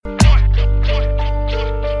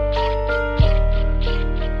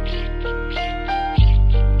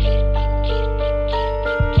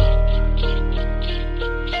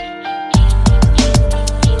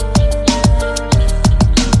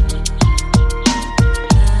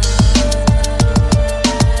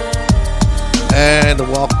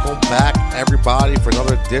welcome back, everybody, for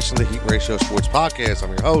another edition of the Heat Ratio Sports Podcast. I'm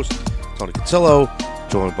your host, Tony Cotillo,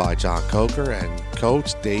 joined by John Coker and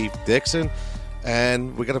Coach Dave Dixon.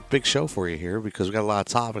 And we got a big show for you here because we got a lot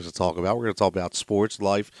of topics to talk about. We're going to talk about sports,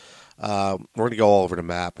 life. We're going to go all over the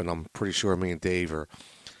map, and I'm pretty sure me and Dave are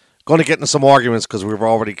going to get into some arguments because we were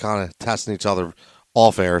already kind of testing each other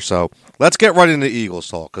off air. So let's get right into Eagles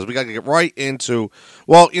talk because we got to get right into,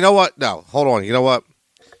 well, you know what? No, hold on. You know what?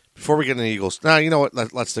 Before we get into Eagles, you know what?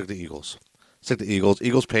 Let's stick to Eagles. Stick to Eagles.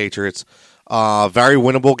 Eagles-Patriots. Very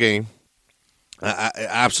winnable game.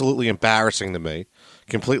 Absolutely embarrassing to me.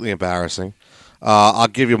 Completely embarrassing. I'll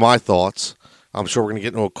give you my thoughts. I'm sure we're going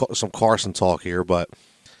to get into some Carson talk here, but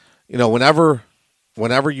you know, whenever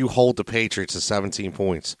you hold the Patriots to 17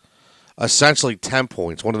 points, essentially 10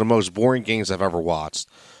 points, one of the most boring games I've ever watched.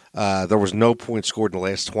 There was no points scored in the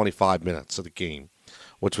last 25 minutes of the game,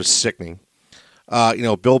 which was sickening. You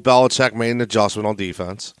know, Bill Belichick made an adjustment on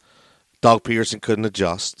defense. Doug Peterson couldn't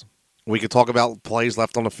adjust. We could talk about plays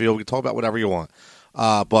left on the field. We can talk about whatever you want.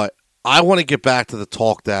 But I want to get back to the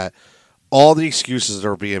talk that all the excuses that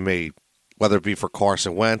are being made, whether it be for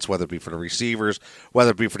Carson Wentz, whether it be for the receivers,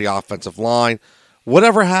 whether it be for the offensive line,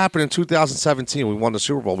 whatever happened in 2017, we won the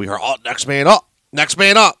Super Bowl. We heard, oh, next man up, next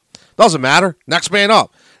man up. Doesn't matter, next man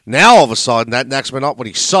up. Now, all of a sudden, that next man up, when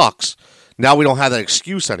he sucks, now we don't have that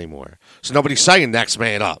excuse anymore. So nobody's saying next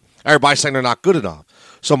man up. Everybody's saying they're not good enough.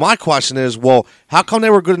 So my question is, well, how come they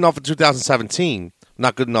were good enough in 2017,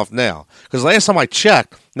 not good enough now? Because last time I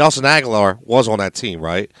checked, Nelson Aguilar was on that team,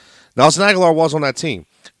 right? Nelson Aguilar was on that team.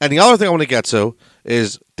 And the other thing I want to get to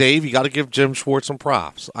is, Dave, you got to give Jim Schwartz some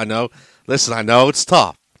props. I know it's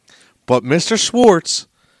tough. But Mr. Schwartz,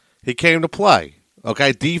 he came to play.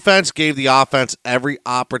 Okay, defense gave the offense every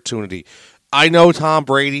opportunity. I know Tom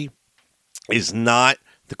Brady is not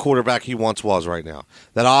the quarterback he once was right now.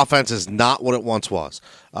 That offense is not what it once was.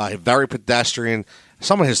 Very pedestrian.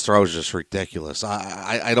 Some of his throws are just ridiculous.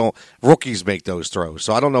 I don't. Rookies make those throws,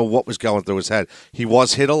 so I don't know what was going through his head. He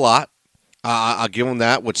was hit a lot. I'll give him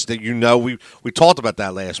that. Which you know we talked about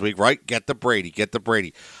that last week, right? Get the Brady.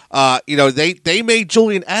 You know they made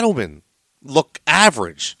Julian Edelman look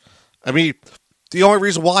average. I mean, the only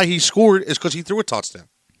reason why he scored is because he threw a touchdown,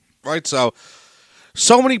 right?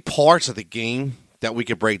 So many parts of the game that we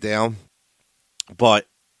could break down, but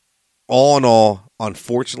all in all,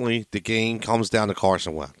 unfortunately, the game comes down to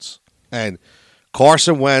Carson Wentz. And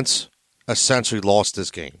Carson Wentz essentially lost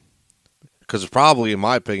this game because it's probably, in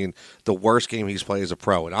my opinion, the worst game he's played as a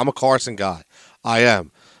pro. And I'm a Carson guy. I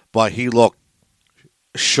am. But he looked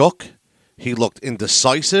shook. He looked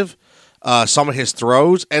indecisive. Some of his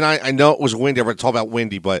throws, and I know it was windy. I'm going to talk about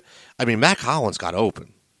windy, but, I mean, Mac Hollins got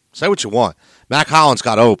open. Say what you want. Mac Hollins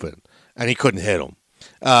got open, and he couldn't hit him.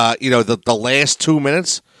 You know, the last 2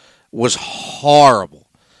 minutes was horrible.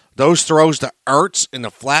 Those throws to Ertz in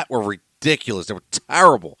the flat were ridiculous. They were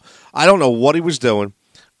terrible. I don't know what he was doing.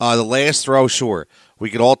 The last throw, sure. We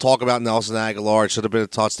could all talk about Nelson Aguilar. It should have been a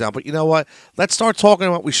touchdown. But you know what? Let's start talking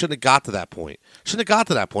about we shouldn't have got to that point.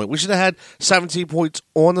 We should have had 17 points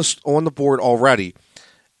on the board already.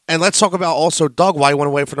 And let's talk about also Doug, why he went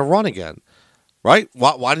away from the run again. Right?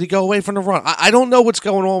 Why did he go away from the run? I don't know what's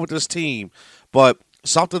going on with this team, but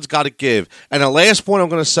something's got to give. And the last point I'm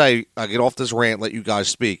going to say, I'll get off this rant, let you guys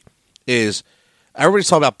speak, is everybody's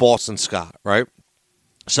talking about Boston Scott, right?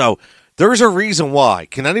 So there's a reason why.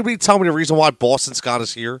 Can anybody tell me the reason why Boston Scott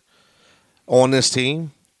is here on this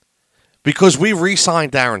team? Because we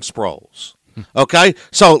re-signed Darren Sproles. Okay?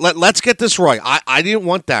 So let's get this right. I didn't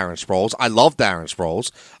want Darren Sproles. I love Darren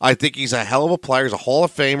Sproles. I think he's a hell of a player. He's a Hall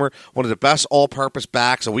of Famer, one of the best all-purpose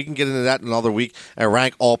backs, and we can get into that another week and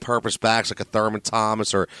rank all-purpose backs like a Thurman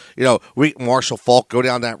Thomas or, you know, Marshall Faulk, go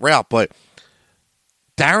down that route. But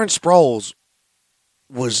Darren Sproles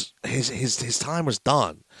was his time was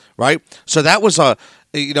done, right? So that was a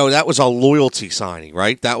loyalty signing,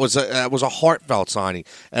 right? That was a heartfelt signing.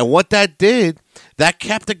 And what that did, that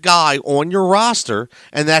kept a guy on your roster,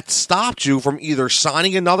 and that stopped you from either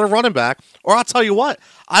signing another running back, or I'll tell you what,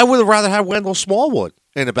 I would have rather had Wendell Smallwood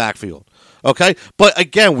in the backfield. Okay? But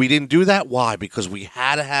again, we didn't do that. Why? Because we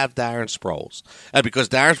had to have Darren Sproles. And because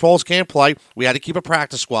Darren Sproles can't play, we had to keep a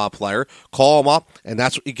practice squad player, call him up, and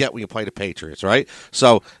that's what you get when you play the Patriots, right?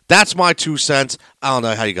 So that's my 2 cents. I don't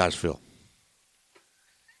know how you guys feel.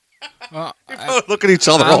 Well, look at each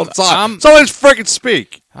other all the time. Someone just freaking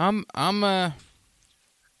speak. I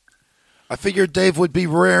figured Dave would be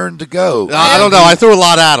raring to go. I don't know. I threw a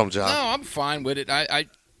lot at him, John. No, I'm fine with it. I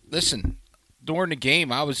listen, during the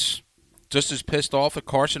game, I was just as pissed off at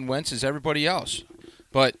Carson Wentz as everybody else.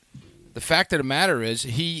 But the fact of the matter is,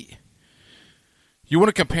 You want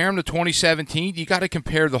to compare him to 2017? You got to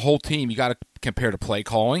compare the whole team. You got to compare the play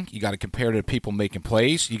calling. You got to compare the people making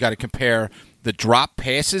plays. You got to compare the drop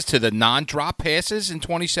passes to the non-drop passes in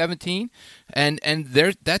 2017, and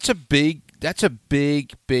that's a big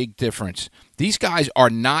difference. These guys are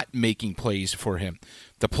not making plays for him.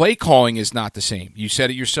 The play calling is not the same. You said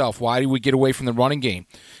it yourself. Why do we get away from the running game?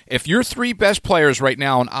 If your three best players right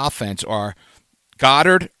now on offense are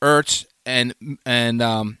Goddard, Ertz, and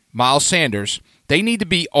Miles Sanders, they need to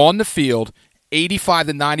be on the field 85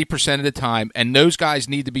 to 90% of the time, and those guys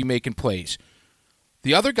need to be making plays.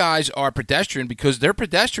 The other guys are pedestrian because they're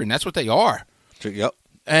pedestrian. That's what they are. Yep.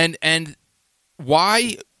 And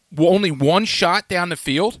why only one shot down the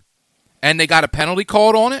field, and they got a penalty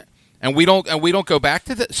called on it, and we don't go back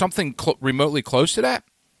to something remotely close to that?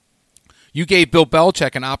 You gave Bill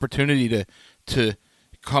Belichick an opportunity to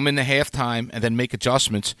come in the halftime and then make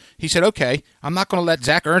adjustments. He said, okay, I'm not going to let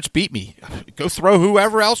Zach Ertz beat me. Go throw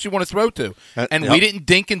whoever else you want to throw to. And we didn't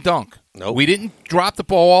dink and dunk. Nope. We didn't drop the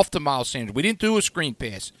ball off to Miles Sanders. We didn't do a screen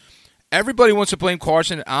pass. Everybody wants to blame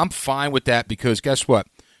Carson. I'm fine with that because guess what?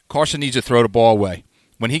 Carson needs to throw the ball away.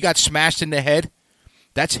 When he got smashed in the head,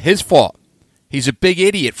 that's his fault. He's a big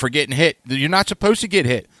idiot for getting hit. You're not supposed to get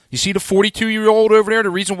hit. You see the 42-year-old over there,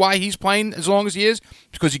 the reason why he's playing as long as he is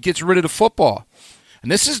because he gets rid of the football.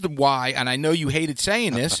 And this is why, and I know you hated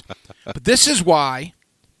saying this, but this is why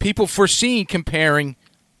people foreseen comparing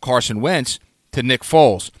Carson Wentz to Nick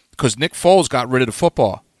Foles, because Nick Foles got rid of the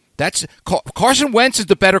football. Carson Wentz is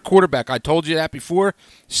the better quarterback. I told you that before,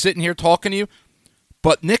 sitting here talking to you.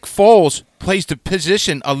 But Nick Foles plays the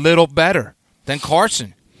position a little better than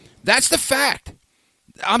Carson. That's the fact.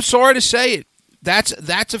 I'm sorry to say it. That's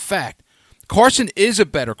a fact. Carson is a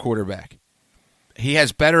better quarterback. He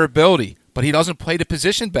has better ability, but he doesn't play the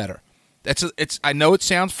position better. I know it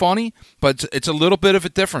sounds funny, but it's a little bit of a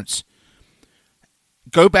difference.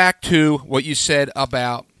 Go back to what you said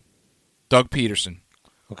about Doug Peterson.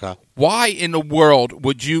 Okay. Why in the world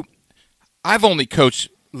would you – I've only coached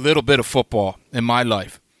a little bit of football in my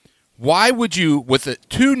life. Why would you, with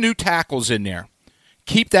two new tackles in there,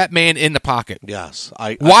 keep that man in the pocket? Yes.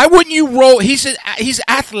 Why wouldn't you roll? He's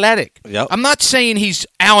athletic. Yep. I'm not saying he's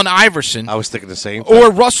Allen Iverson. I was thinking the same thing. Or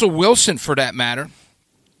Russell Wilson, for that matter.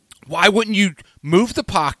 Why wouldn't you move the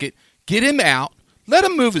pocket, get him out, let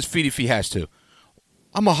him move his feet if he has to?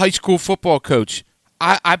 I'm a high school football coach.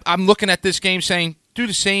 I'm looking at this game saying, do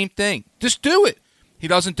the same thing. Just do it. He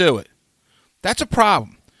doesn't do it. That's a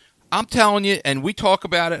problem. I'm telling you, and we talk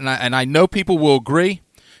about it, and I know people will agree.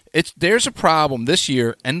 There's a problem this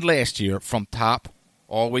year and last year from top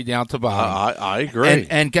all the way down to bottom. I agree.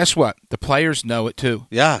 And guess what? The players know it too.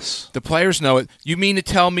 Yes. The players know it. You mean to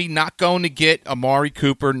tell me not going to get Amari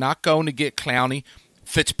Cooper, not going to get Clowney,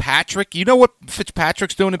 Fitzpatrick? You know what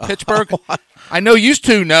Fitzpatrick's doing in Pittsburgh? I know you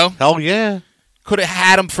two know. Hell yeah. Could have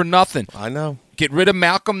had him for nothing. I know. Get rid of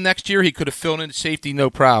Malcolm next year. He could have filled in safety, no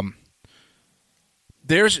problem.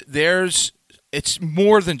 It's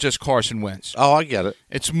more than just Carson Wentz. Oh, I get it.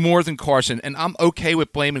 It's more than Carson, and I'm okay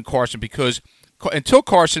with blaming Carson because until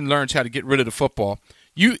Carson learns how to get rid of the football,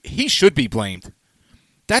 he should be blamed.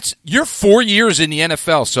 You're 4 years in the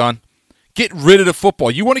NFL, son. Get rid of the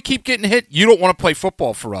football. You want to keep getting hit? You don't want to play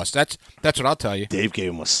football for us. That's what I'll tell you. Dave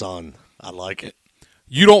gave him a son. I like it.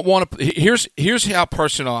 You don't want to. Here's how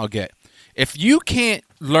personal I'll get. If you can't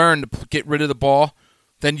learn to get rid of the ball,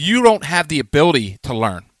 then you don't have the ability to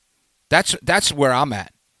learn. That's where I'm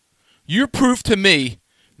at. You're proof to me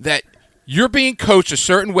that you're being coached a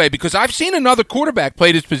certain way because I've seen another quarterback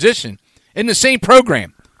play this position in the same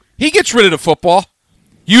program. He gets rid of the football.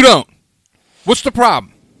 You don't. What's the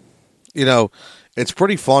problem? You know, it's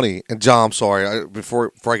pretty funny. And John, I'm sorry.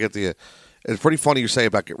 Before I get to you, it's pretty funny you say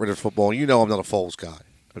about get rid of football. You know I'm not a Foles guy.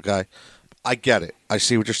 Okay, I get it. I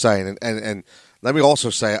see what you're saying. And let me also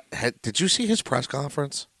say, did you see his press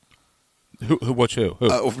conference? Who?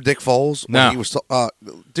 Nick Foles? No. He was,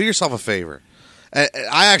 do yourself a favor.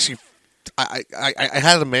 I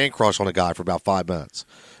had a man crush on a guy for about 5 minutes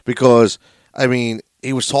because, I mean,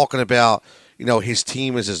 he was talking about, his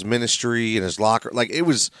team is his ministry and his locker. Like, it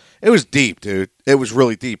was deep, dude. It was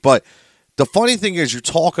really deep. But the funny thing is you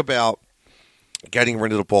talk about getting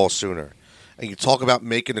rid of the ball sooner and you talk about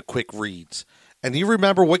making the quick reads. And you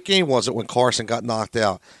remember what game was it when Carson got knocked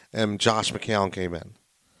out and Josh McCown came in?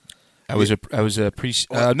 No,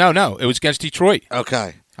 it was against Detroit.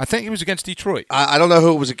 Okay. I think it was against Detroit. I don't know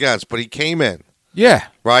who it was against, but he came in. Yeah.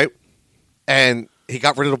 Right? And he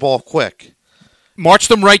got rid of the ball quick. Marched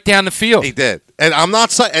them right down the field. He did. And I'm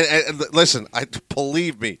not saying, and listen,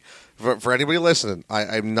 believe me, for anybody listening,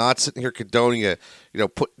 I'm not sitting here condoning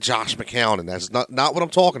put Josh McCown in. That's not what I'm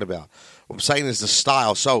talking about. What I'm saying is the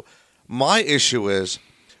style. So my issue is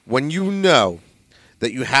when you know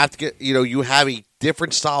that you have to get, you have a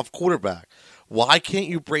different style of quarterback. Why can't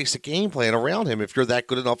you brace a game plan around him if you're that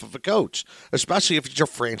good enough of a coach, especially if it's your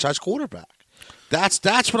franchise quarterback? That's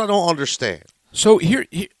what I don't understand. So here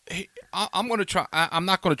I'm going to try. I'm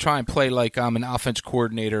not going to try and play like I'm an offense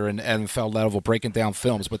coordinator and NFL level breaking down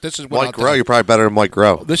films. But this is what Mike Groh. You're probably better than Mike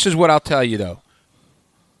Groh. This is what I'll tell you though.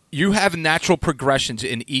 You have natural progressions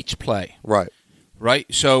in each play. Right. Right.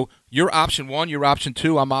 So you're option 1. You're option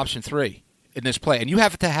 2. I'm option 3 in this play, and you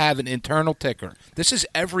have to have an internal ticker. This is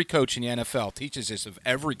every coach in the NFL teaches this of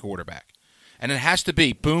every quarterback, and it has to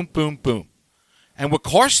be boom, boom, boom. And what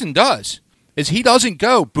Carson does is he doesn't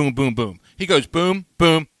go boom, boom, boom. He goes boom,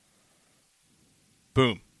 boom,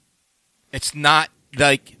 boom. It's not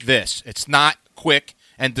like this. It's not quick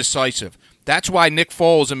and decisive. That's why Nick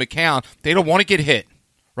Foles and McCown, they don't want to get hit,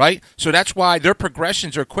 right? So that's why their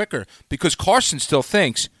progressions are quicker because Carson still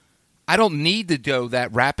thinks, I don't need to go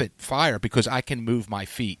that rapid fire because I can move my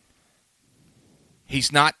feet.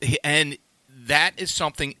 He's not, and that is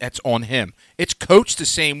something that's on him. It's coached the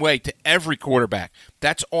same way to every quarterback.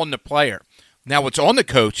 That's on the player. Now, what's on the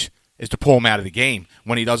coach is to pull him out of the game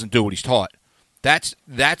when he doesn't do what he's taught.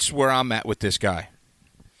 That's where I'm at with this guy.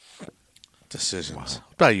 Decisions.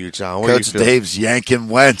 What about you, John? What Coach do you feel? Dave's yanking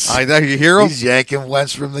Wentz. I know, you hear him? He's yanking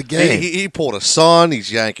Wentz from the game. He pulled a son.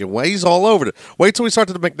 He's yanking. He's all over it. Wait till we start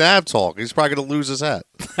to the McNabb talk. He's probably going to lose his head.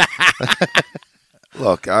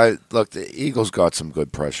 Look, the Eagles got some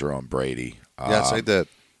good pressure on Brady. Yes, they did.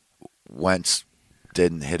 Wentz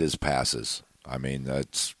didn't hit his passes. I mean,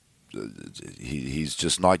 he's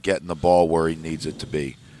just not getting the ball where he needs it to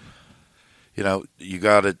be. You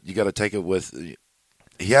got to take it with.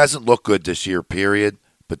 He hasn't looked good this year, period.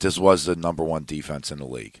 But this was the number 1 defense in the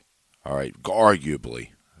league. All right,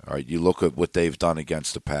 arguably. All right, you look at what they've done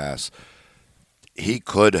against the pass. He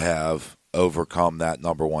could have overcome that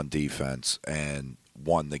number 1 defense and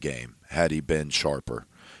won the game had he been sharper.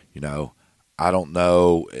 I don't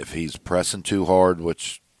know if he's pressing too hard,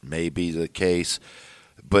 which may be the case,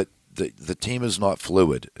 but the team is not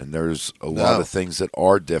fluid, and there's a lot of things that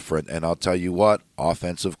are different. And I'll tell you what,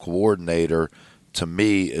 offensive coordinator, to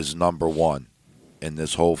me, is number 1 in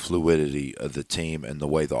this whole fluidity of the team and the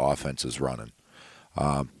way the offense is running.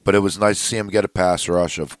 But it was nice to see him get a pass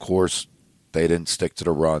rush. Of course, they didn't stick to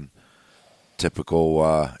the run.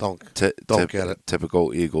 Typical don't get it.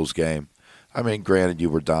 Typical Eagles game. I mean, granted,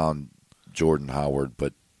 you were down Jordan Howard,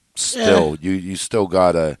 but still, you still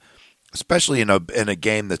gotta, especially in a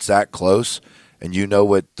game that's that close, and you know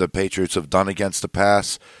what the Patriots have done against the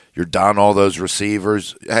pass. You're down all those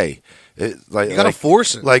receivers. Hey, you gotta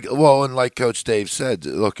force it. And like Coach Dave said,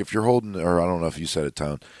 look, if you're holding, or I don't know if you said it,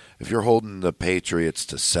 Tone, if you're holding the Patriots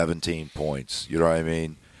to 17 points, you know what I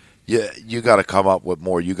mean? You got to come up with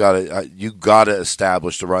more. You got to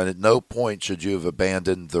establish the run. At no point should you have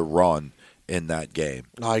abandoned the run in that game.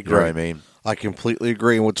 I agree. You know what I mean? I completely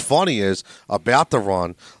agree. And what's funny is about the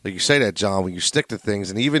run, like you say that, John, when you stick to things,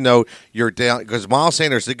 and even though you're down, because Miles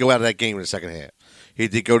Sanders did go out of that game in the second half. He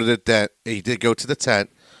did go to the tent.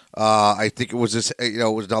 I think it was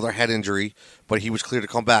it was another head injury, but he was clear to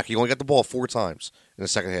come back. He only got the ball 4 times in the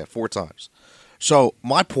second half, 4 times. So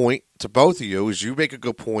my point to both of you is you make a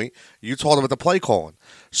good point. You told them about the play calling.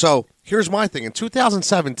 So here's my thing. In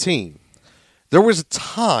 2017, there was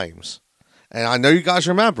times, and I know you guys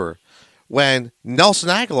remember, when Nelson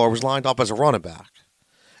Aguilar was lined up as a running back.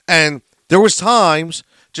 And there was times,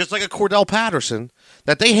 just like a Cordell Patterson,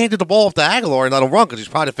 that they handed the ball off to Aguilar and let him run because he's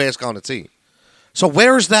probably the fastest guy on the team. So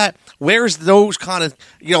where's those kind of,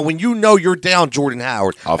 when you know you're down Jordan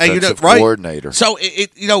Howard. Offensive coordinator. So,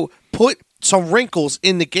 put some wrinkles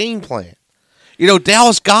in the game plan.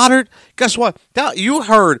 Dallas Goedert, guess what? You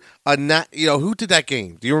heard, who did that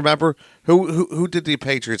game? Do you remember? Who did the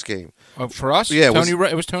Patriots game? For us? Yeah,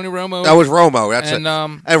 it was Tony Romo. That was Romo. That's and,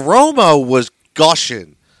 it. And Romo was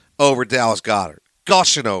gushing over Dallas Goedert.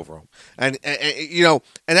 Gushing over him. And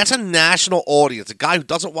that's a national audience, a guy who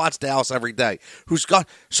doesn't watch Dallas every day.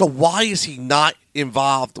 So why is he not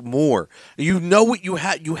involved more? You know what you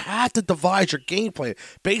have. You have to devise your game plan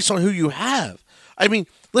based on who you have. I mean,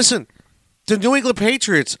 listen, the New England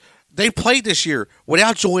Patriots, they played this year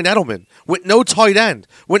without Julian Edelman, with no tight end,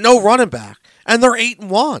 with no running back, and they're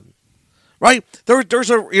 8-1. Right?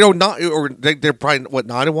 There's a they're probably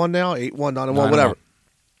 9-1 now, 8-1, 9-1, whatever.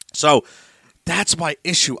 So that's my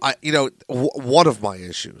issue. One of my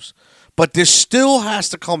issues, but this still has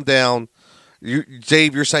to come down.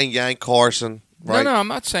 Dave, you're saying yank Carson, right? No, I'm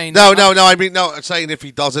not saying. No. I mean, no. I'm saying if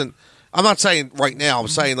he doesn't. I'm not saying right now. I'm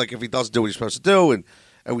saying like if he doesn't do what he's supposed to do, and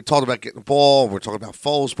we talked about getting the ball, and we're talking about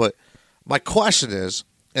Foles, but My question is,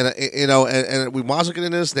 and we might as well get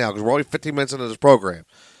into this now because we're only 15 minutes into this program,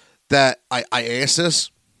 that I asked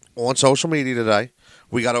this on social media today.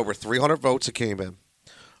 We got over 300 votes that came in.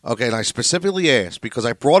 Okay, and I specifically asked because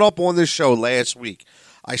I brought up on this show last week,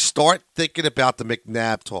 I start thinking about the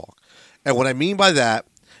McNabb talk. And what I mean by that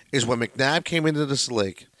is when McNabb came into this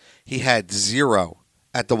league, he had 0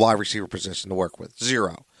 at the wide receiver position to work with.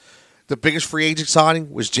 0. The biggest free agent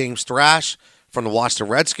signing was James Thrash from the Washington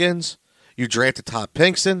Redskins. You drafted Todd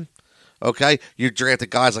Pinkston. Okay, you drafted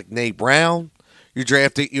guys like Nate Brown. You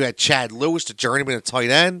had Chad Lewis, the journeyman at tight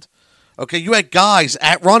end. Okay, you had guys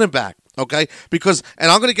at running back. Okay, because,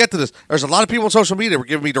 and I'm going to get to this, there's a lot of people on social media who were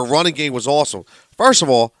giving me the running game was awesome. First of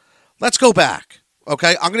all, let's go back.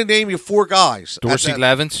 Okay, I'm going to name you 4 guys. Dorsey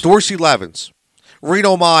Levens,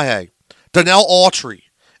 Reno Mahe, Donnell Autry,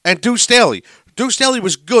 and Deuce Staley. Deuce Staley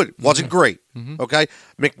was good, wasn't great. Okay,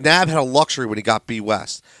 McNabb had a luxury when he got B.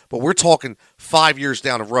 West, but we're talking 5 years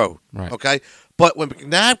down the road. Right. Okay, but when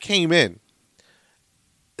McNabb came in,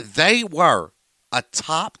 they were a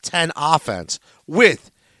top 10 offense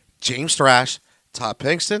with James Thrash, Todd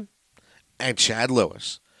Pinkston, and Chad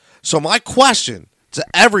Lewis. So my question to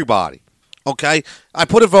everybody, okay, I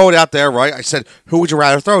put a vote out there, right? I said, who would you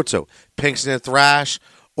rather throw to? Pinkston and Thrash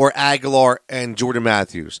or Aguilar and Jordan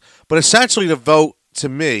Matthews? But essentially the vote to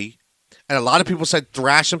me, and a lot of people said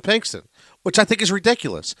Thrash and Pinkston, which I think is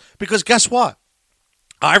ridiculous. Because guess what?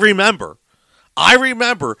 I remember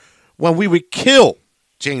when we would kill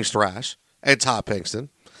James Thrash and Todd Pinkston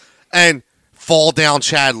and fall down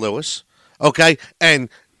Chad Lewis, okay, and,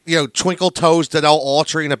 twinkle toes Donnell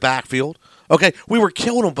Autry in the backfield, okay, we were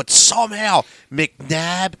killing them, but somehow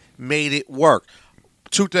McNabb made it work.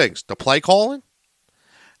 2 things, the play calling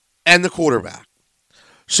and the quarterback.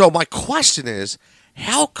 So my question is,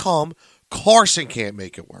 how come Carson can't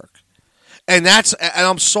make it work? And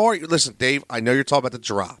I'm sorry, listen, Dave, I know you're talking about the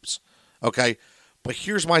drops, okay, but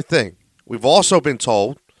here's my thing. We've also been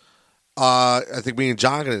told, I think me and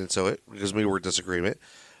John got into it because we were in disagreement.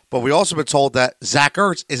 But we also been told that Zach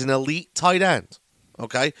Ertz is an elite tight end.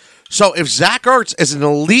 Okay? So if Zach Ertz is an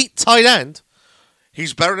elite tight end,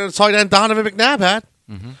 he's better than the tight end Donovan McNabb had.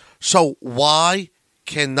 So why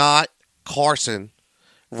cannot Carson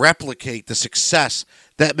replicate the success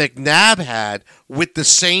that McNabb had with the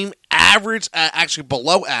same average, actually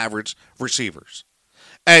below average receivers?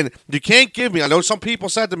 And you can't give me, I know some people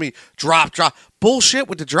said to me, drop. Bullshit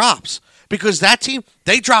with the drops. Because that team,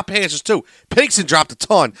 they drop passes too. Pinkston dropped a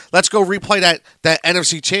ton. Let's go replay that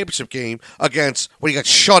NFC Championship game against, when he got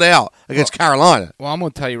shut out against Carolina. Well, I'm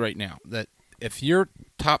going to tell you right now that if you're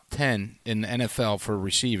top 10 in the NFL for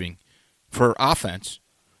receiving, for offense,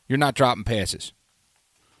 you're not dropping passes.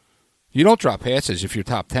 You don't drop passes if you're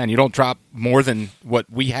top 10. You don't drop more than what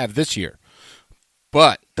we have this year.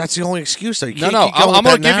 But that's the only excuse. Though. You no. I'm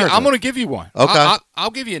going to give you one. Okay,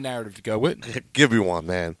 I'll give you a narrative to go with. Give me one,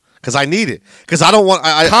 man, because I need it. Because I don't want.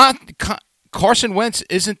 Carson Wentz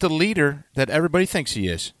isn't the leader that everybody thinks he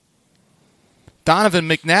is. Donovan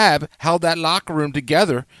McNabb held that locker room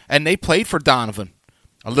together, and they played for Donovan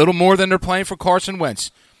a little more than they're playing for Carson Wentz.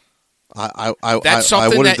 I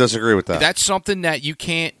wouldn't disagree with that. That's something that you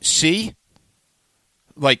can't see,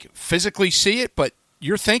 like physically see it, but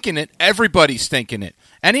you're thinking it. Everybody's thinking it.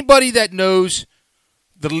 Anybody that knows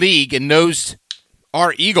the league and knows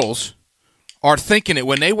our Eagles are thinking it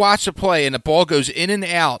when they watch a play and the ball goes in and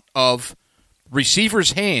out of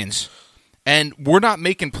receivers' hands and we're not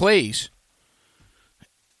making plays.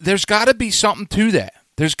 There's got to be something to that.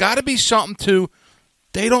 There's got to be something to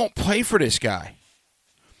they don't play for this guy.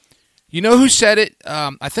 You know who said it?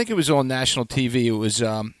 I think it was on national TV. It was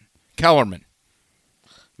Kellerman.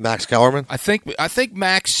 Max Kellerman? I think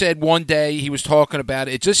Max said one day he was talking about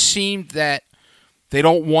it. It just seemed that they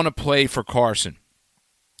don't want to play for Carson.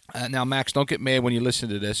 Now, Max, don't get mad when you listen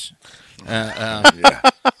to this. Yeah.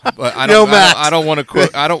 But I don't want to quote.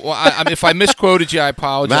 If I misquoted you, I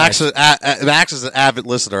apologize. Max is an avid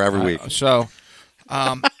listener every week. So,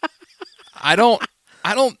 I don't.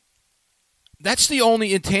 That's the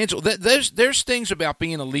only intangible. There's things about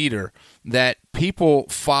being a leader that people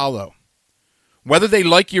follow. Whether they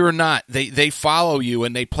like you or not, they follow you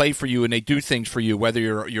and they play for you and they do things for you, whether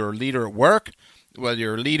you're a leader at work, whether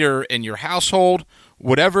you're a leader in your household,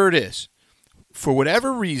 whatever it is. For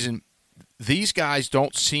whatever reason, these guys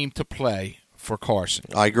don't seem to play for Carson.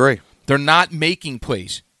 I agree. They're not making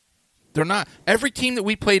plays. They're not. Every team that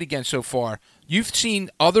we played against so far, you've seen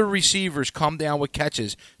other receivers come down with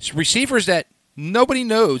catches. Receivers that nobody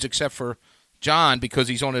knows except for John because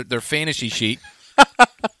he's on their fantasy sheet.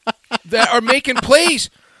 That are making plays.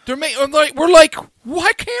 We're like,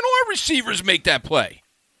 why can't our receivers make that play?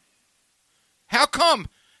 How come?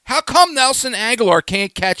 How come Nelson Aguilar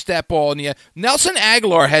can't catch that ball in the air? Nelson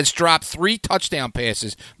Aguilar has dropped 3 touchdown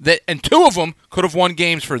passes, and 2 of them could have won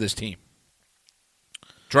games for this team.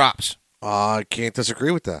 Drops. I can't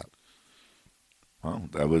disagree with that. Well,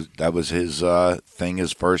 that was his thing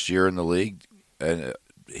his first year in the league, and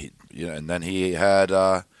and then he had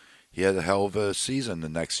a hell of a season the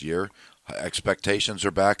next year. Expectations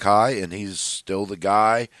are back high, and he's still the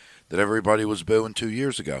guy that everybody was booing 2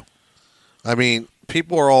 years ago. I mean,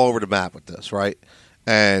 people are all over the map with this, right?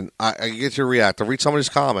 And I get to react. I'll read some of these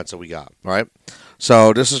comments that we got, right?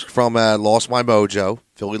 So this is from Lost My Mojo,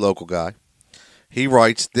 Philly local guy. He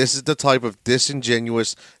writes, "This is the type of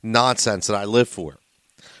disingenuous nonsense that I live for.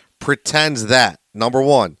 Pretends that, number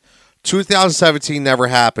one, 2017 never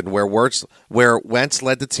happened where Wentz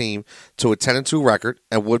led the team to a 10-2 record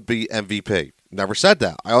and would be MVP. Never said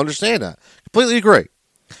that. I understand that. Completely agree.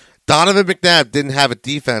 Donovan McNabb didn't have a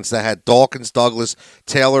defense that had Dawkins, Douglas,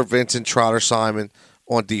 Taylor, Vincent, Trotter, Simon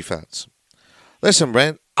on defense. Listen,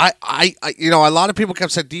 man, a lot of people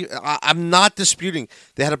kept saying, I'm not disputing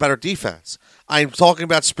they had a better defense. I'm talking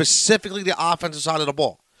about specifically the offensive side of the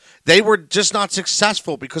ball. They were just not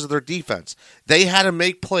successful because of their defense. They had to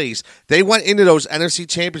make plays. They went into those NFC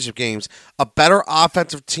Championship games a better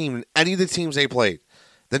offensive team than any of the teams they played,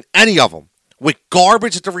 than any of them, with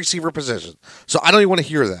garbage at the receiver position. So I don't even want to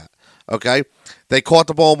hear that, okay? They caught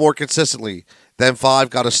the ball more consistently. Then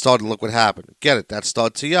 5 got a stud, and look what happened. Get it, that's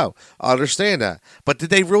stud to you. I understand that. But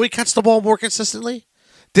did they really catch the ball more consistently?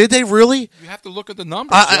 Did they really? You have to look at the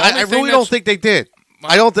numbers. I really don't think they did.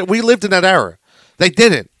 I don't think we lived in that era. They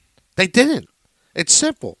didn't. They didn't. It's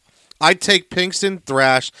simple. I'd take Pinkston,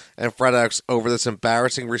 Thrash, and Fred X over this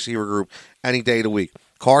embarrassing receiver group any day of the week.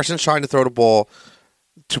 Carson's trying to throw the ball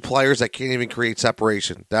to players that can't even create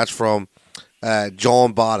separation. That's from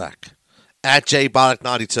John Boddock, at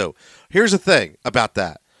JBoddock92. Here's the thing about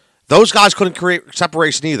that. Those guys couldn't create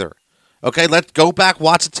separation either. Okay, let's go back,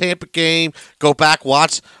 watch the Tampa game. Go back,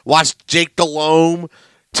 watch Jake Delhomme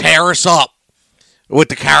tear us up with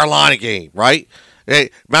the Carolina game, right?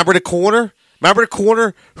 Hey, remember the corner? Remember the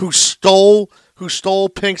corner who stole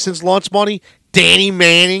Pinkston's lunch money? Danny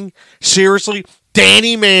Manning. Seriously,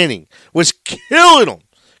 Danny Manning was killing him.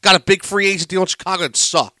 Got a big free agent deal in Chicago and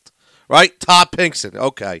sucked. Right? Todd Pinkston.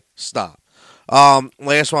 Okay, stop.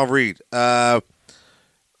 Last one I'll read.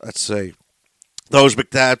 Let's see. Those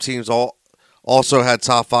McNabb teams also had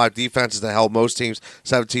top 5 defenses that held most teams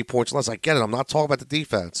 17 points less. I get it. I'm not talking about the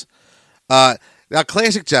defense. Now,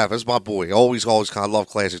 Classic Jeff is my boy. Always kind of love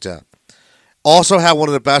Classic Jeff. Also had one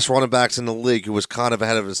of the best running backs in the league who was kind of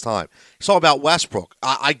ahead of his time. He's talking about Westbrook.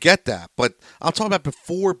 I get that, but I'm talking about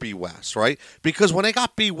before B. West, right? Because when they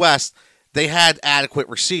got B. West, they had adequate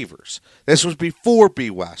receivers. This was before B.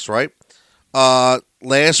 West, right?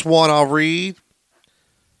 Last one I'll read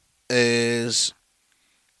is...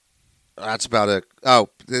 That's about it. Oh,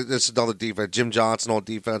 this is another defense. Jim Johnson on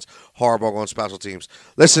defense. Harbaugh on special teams.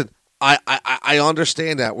 Listen, I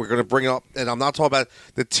understand that. We're going to bring it up, and I'm not talking about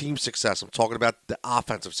the team success. I'm talking about the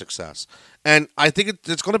offensive success. And I think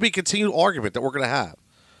it's going to be a continued argument that we're going to have.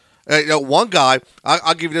 One guy,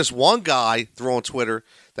 I'll give you this. One guy threw on Twitter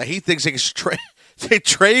that he thinks they can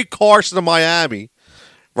trade Carson to Miami,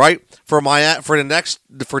 right, for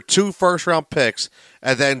 2 first-round picks,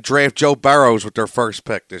 and then draft Joe Burrows with their first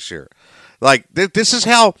pick this year. Like this is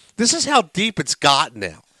how deep it's gotten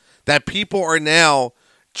now. That people are now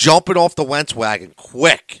jumping off the Wentz wagon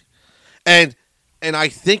quick. And I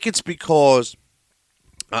think it's because,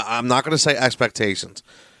 I'm not going to say expectations.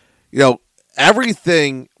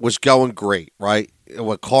 Everything was going great, right?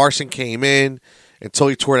 When Carson came in until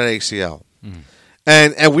he tore that ACL.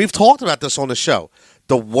 Mm. And we've talked about this on the show.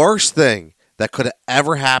 The worst thing that could have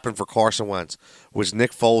ever happened for Carson Wentz was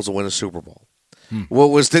Nick Foles to win a Super Bowl. Well,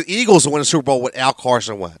 it was the Eagles to win a Super Bowl without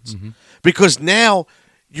Carson Wentz. Mm-hmm. Because now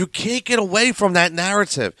you can't get away from that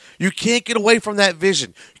narrative. You can't get away from that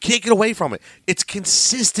vision. You can't get away from it. It's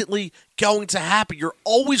consistently going to happen. You're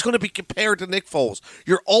always going to be compared to Nick Foles.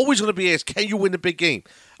 You're always going to be asked, can you win the big game?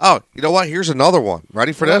 Oh, you know what? Here's another one.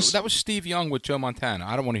 Ready for this? That was Steve Young with Joe Montana.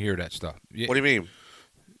 I don't want to hear that stuff. What do you mean?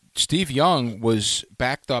 Steve Young was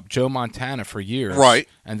backed up Joe Montana for years. Right.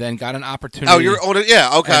 And then got an opportunity. Oh, you're on it?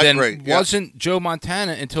 Yeah, okay, and then great. Wasn't Joe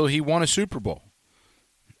Montana until he won a Super Bowl.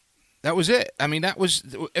 That was it. I mean, that was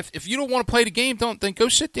if you don't want to play the game, then go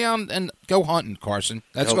sit down and go hunting, Carson.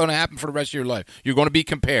 That's going to happen for the rest of your life. You're going to be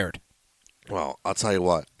compared. Well, I'll tell you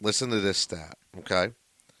what. Listen to this stat, okay?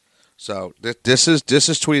 So this is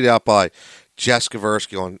tweeted out by Jess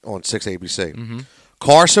Skaversky on 6ABC. Mm-hmm.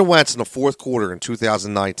 Carson Wentz in the fourth quarter in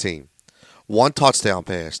 2019. 1 touchdown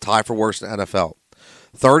pass, tied for worst in the NFL.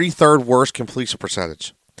 33rd worst completion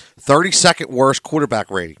percentage, 32nd worst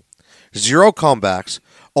quarterback rating, 0 comebacks,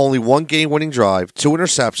 only 1 game-winning drive, 2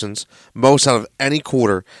 interceptions, most out of any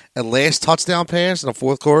quarter, and last touchdown pass in the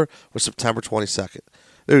fourth quarter was September 22nd.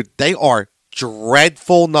 Dude, they are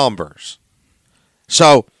dreadful numbers.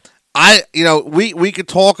 So, we could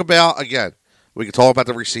talk about, again, we could talk about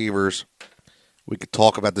the receivers, we could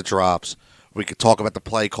talk about the drops, we could talk about the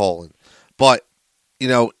play calling, but,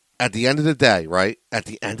 at the end of the day, right,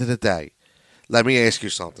 let me ask you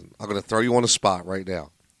something. I'm going to throw you on the spot right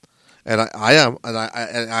now. And I am, and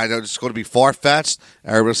I know it's going to be far-fetched.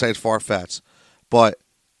 Everybody say it's far-fetched. But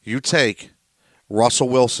you take Russell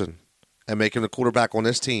Wilson and make him the quarterback on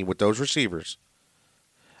this team with those receivers,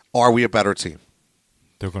 are we a better team?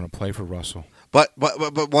 They're going to play for Russell. But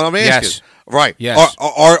what I'm asking, yes. Right? Yes.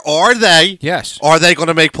 Are they? Yes. Are they going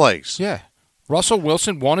to make plays? Yeah. Russell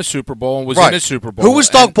Wilson won a Super Bowl and was in a Super Bowl. Who was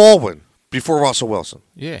Doug Baldwin before Russell Wilson?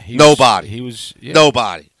 Yeah, nobody. Yeah.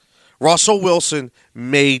 Nobody. Russell Wilson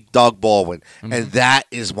made Doug Baldwin, and that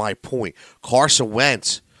is my point. Carson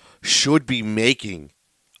Wentz should be making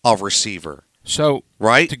a receiver. So,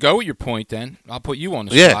 right? To go with your point, then I'll put you on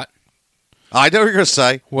the spot. I know what you're going to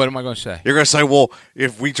say. What am I going to say? You're going to say, well,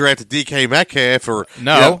 if we drafted DK Metcalf or...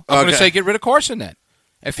 No, I'm going to say get rid of Carson then.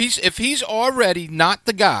 If he's already not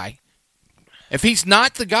the guy,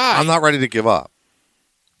 I'm not ready to give up.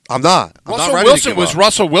 I'm not. Russell Wilson was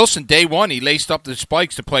Russell Wilson day one. He laced up the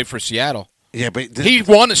spikes to play for Seattle. Yeah, but he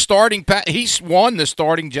won the starting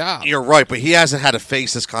job. You're right, but he hasn't had to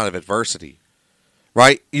face this kind of adversity.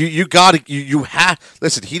 Right? You got to you have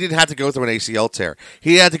listen, he didn't have to go through an ACL tear.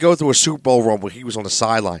 He had to go through a Super Bowl run where he was on the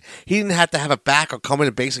sideline. He didn't have to have a backup come in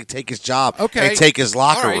and basically take his job and take his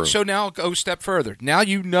locker room. So now I'll go a step further. Now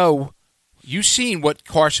you've seen what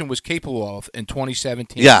Carson was capable of in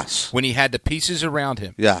 2017. Yes. When he had the pieces around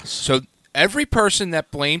him. Yes. So every person that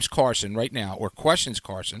blames Carson right now or questions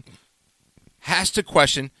Carson has to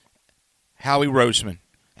question Howie Roseman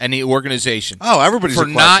and the organization. Oh, everybody's for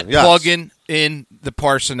not plugging in the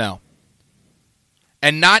personnel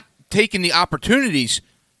and not taking the opportunities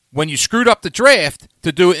when you screwed up the draft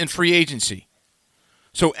to do it in free agency.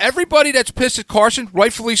 So everybody that's pissed at Carson,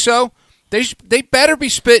 rightfully so, they better be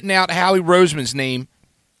spitting out Howie Roseman's name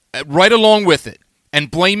right along with it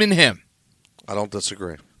and blaming him. I don't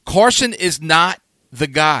disagree. Carson is not the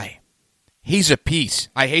guy. He's a piece.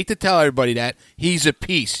 I hate to tell everybody that. He's a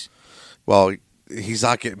piece. Well, he's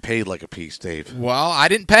not getting paid like a piece, Dave. Well, I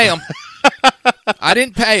didn't pay him.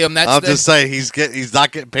 I'm just saying he's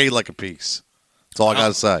not getting paid like a piece. That's all I got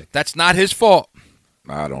to say. That's not his fault.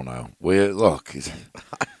 I don't know. Look,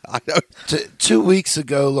 I know. 2 weeks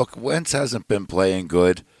ago, look, Wentz hasn't been playing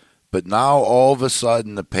good, but now all of a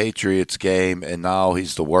sudden the Patriots game, and now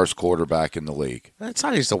he's the worst quarterback in the league. That's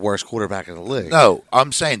not he's the worst quarterback in the league. No,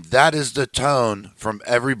 I'm saying that is the tone from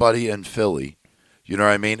everybody in Philly. You know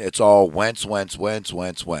what I mean? It's all Wentz, Wentz, Wentz,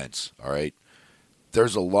 Wentz, Wentz. All right?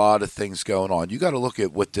 There's a lot of things going on. You got to look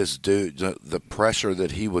at what this dude, the pressure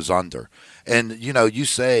that he was under. And, you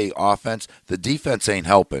say offense, the defense ain't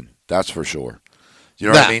helping. That's for sure. You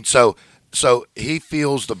know what I mean? So he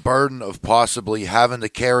feels the burden of possibly having to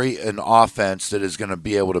carry an offense that is going to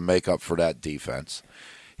be able to make up for that defense.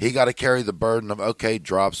 He got to carry the burden of, okay,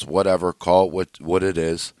 drops, whatever, call it what it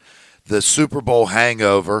is. The Super Bowl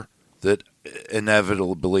hangover that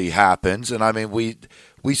inevitably happens. And, I mean,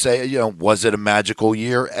 we say, was it a magical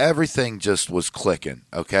year? Everything just was clicking,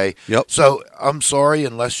 okay? Yep. So I'm sorry,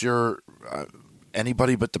 unless you're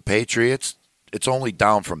anybody but the Patriots, it's only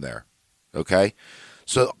down from there, okay?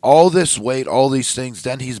 So all this weight, all these things,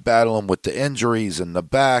 then he's battling with the injuries and the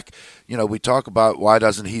back. We talk about why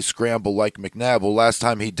doesn't he scramble like McNabb? Well, last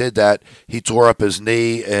time he did that, he tore up his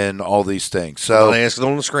knee and all these things. So they asked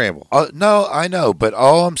him to scramble. No, I know, but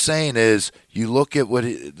all I'm saying is you look at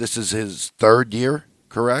this is his third year,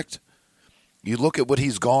 correct? You look at what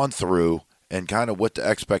he's gone through and kind of what the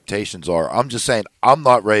expectations are. I'm just saying I'm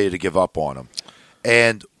not ready to give up on him.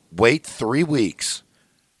 And wait 3 weeks.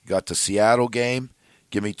 You got the Seattle game.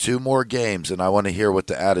 Give me 2 more games, and I want to hear what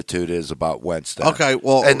the attitude is about Wentz. Okay,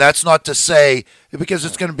 well, and that's not to say because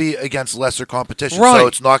it's going to be against lesser competition, right. So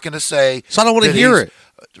it's not going to say. So I don't want to hear it.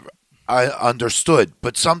 I understood,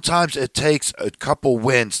 but sometimes it takes a couple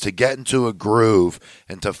wins to get into a groove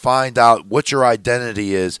and to find out what your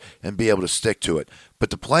identity is and be able to stick to it. But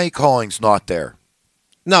the play calling's not there.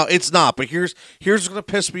 No, it's not. But here's what's going to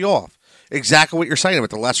piss me off. Exactly what you're saying about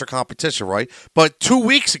the lesser competition, right? But 2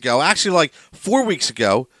 weeks ago, actually like 4 weeks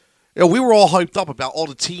ago, we were all hyped up about all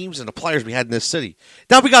the teams and the players we had in this city.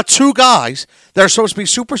 Now we got 2 guys that are supposed to be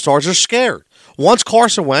superstars. They're scared. One's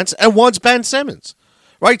Carson Wentz and one's Ben Simmons,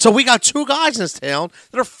 right? So we got two guys in this town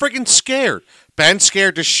that are freaking scared. Ben's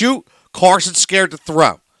scared to shoot. Carson's scared to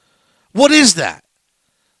throw. What is that?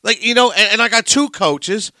 Like, and I got two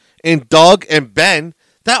coaches in Doug and Ben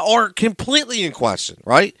that are completely in question,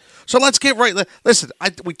 right? So let's get right. Listen,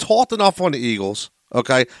 we talked enough on the Eagles.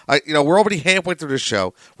 Okay, we're already halfway through the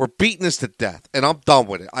show. We're beating this to death, and I'm done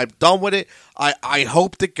with it. I'm done with it. I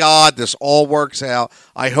hope to God this all works out.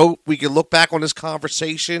 I hope we can look back on this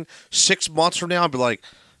conversation 6 months from now and be like,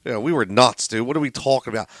 we were nuts, dude. What are we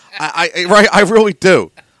talking about? I really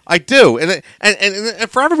do. I do, and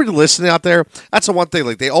for everybody listening out there, that's the one thing.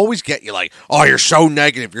 Like, they always get you, like, oh, you're so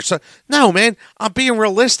negative. No, man. I'm being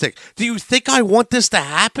realistic. Do you think I want this to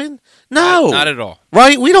happen? No, not at all.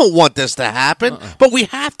 Right? We don't want this to happen, but we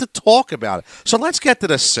have to talk about it. So let's get to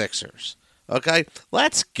the Sixers. Okay,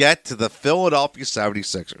 let's get to the Philadelphia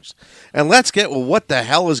 76ers, and let's get what the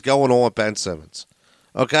hell is going on with Ben Simmons.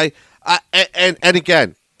 Okay, and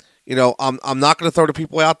again, I'm not going to throw the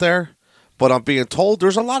people out there. But I'm being told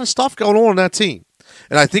there's a lot of stuff going on that team.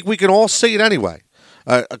 And I think we can all see it anyway.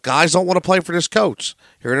 Guys don't want to play for this coach.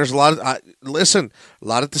 There's a lot of, a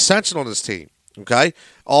lot of dissension on this team. Okay?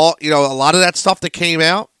 A lot of that stuff that came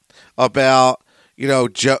out about,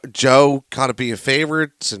 Joe kind of being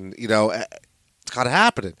favorites and, it's kind of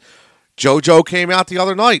happening. JoJo came out the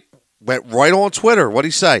other night, went right on Twitter. What'd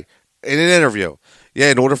he say in an interview? Yeah,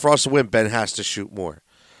 in order for us to win, Ben has to shoot more.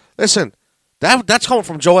 Listen, that's coming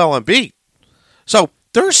from Joel Embiid. So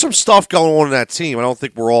there's some stuff going on in that team I don't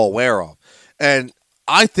think we're all aware of. And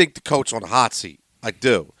I think the coach's on the hot seat. I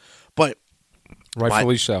do. But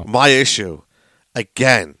rightfully so. My issue,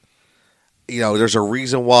 again, there's a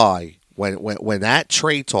reason why when that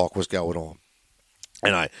trade talk was going on,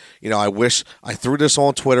 and I wish I threw this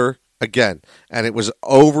on Twitter again, and it was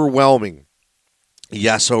overwhelming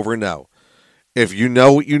yes over no. If you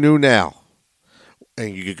know what you knew now,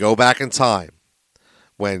 and you could go back in time,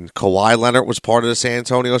 when Kawhi Leonard was part of the San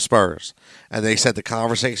Antonio Spurs, and they said the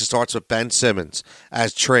conversation starts with Ben Simmons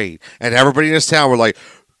as trade, and everybody in this town were like,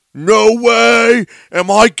 no way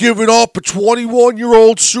am I giving up a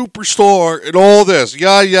 21-year-old superstar and all this.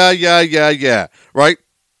 Yeah, right?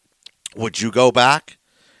 Would you go back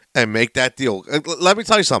and make that deal? Let me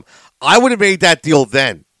tell you something. I would have made that deal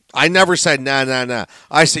then. I never said nah.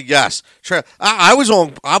 I said yes. I was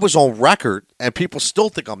on record, and people still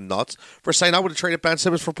think I'm nuts for saying I would have traded Ben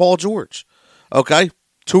Simmons for Paul George. Okay,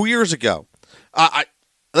 2 years ago.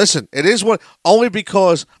 Listen. It is only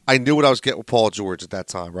because I knew what I was getting with Paul George at that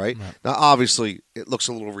time. Right? Now, obviously, it looks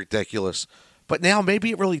a little ridiculous, but now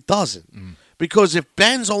maybe it really doesn't. Because if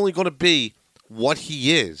Ben's only going to be what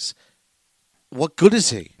he is, what good is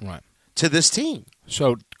he to this team?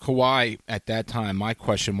 So Kawhi, at that time, my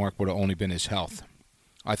question mark would have only been his health.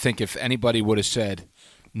 I think if anybody would have said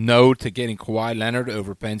no to getting Kawhi Leonard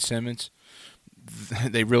over Ben Simmons,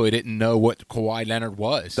 they really didn't know what Kawhi Leonard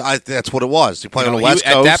was. That's what it was. He played on the West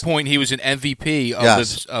Coast. At that point, he was an MVP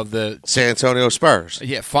of the San Antonio Spurs.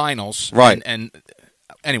 Yeah, finals. Right. And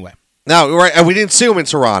anyway. No, right, and we didn't see him in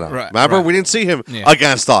Toronto. Right, remember? Right. We didn't see him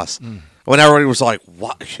against us. When everybody was like,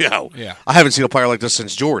 "What? I haven't seen a player like this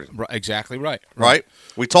since Jordan." Right, exactly right. Right?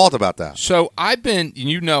 We talked about that. So I've been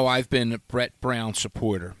a Brett Brown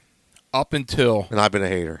supporter up until, and I've been a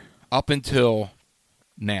hater up until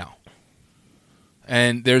now.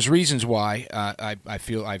 And there's reasons why I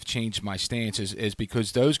feel I've changed my stance is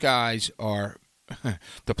because those guys are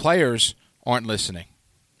the players aren't listening.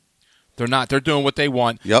 They're not. They're doing what they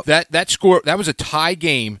want. Yep. That score, that was a tie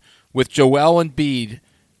game with Joel Embiid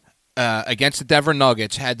against the Denver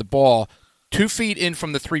Nuggets, had the ball 2 feet in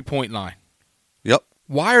from the 3-point line. Yep.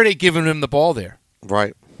 Why are they giving him the ball there?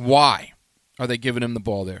 Right. Why are they giving him the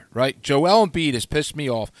ball there? Right. Joel Embiid has pissed me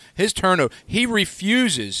off. His turnover. He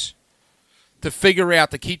refuses to figure out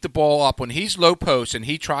to keep the ball up when he's low post and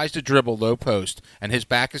he tries to dribble low post and his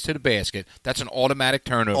back is to the basket. That's an automatic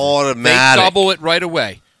turnover. Automatic. They double it right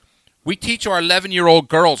away. We teach our 11-year-old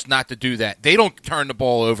girls not to do that. They don't turn the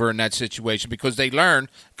ball over in that situation because they learn.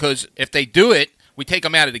 Because if they do it, we take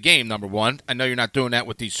them out of the game, number one. I know you're not doing that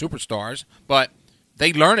with these superstars, but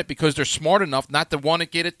they learn it because they're smart enough not to want to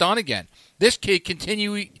get it done again. This kid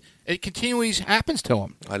continually happens to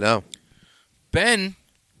him. I know. Ben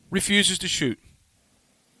refuses to shoot.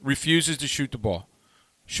 Refuses to shoot the ball.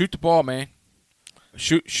 Shoot the ball, man.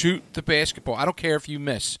 Shoot the basketball. I don't care if you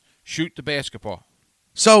miss. Shoot the basketball.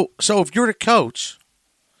 So if you're the coach,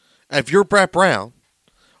 if you're Brett Brown,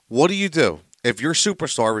 what do you do? If your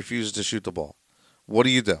superstar refuses to shoot the ball, what do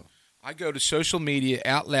you do? I go to social media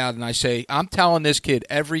out loud and I say, I'm telling this kid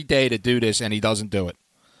every day to do this, and he doesn't do it.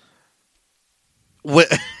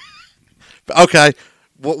 Okay.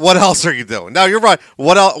 What else are you doing? No, you're right.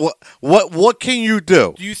 What else? What can you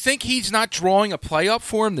do? Do you think he's not drawing a play up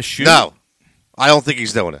for him to shoot? No, I don't think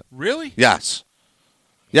he's doing it. Really? Yes.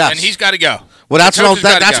 Yes. And he's got to go. Well,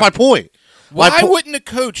 that's my point. Why wouldn't a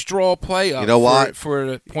coach draw a play up? You know what? For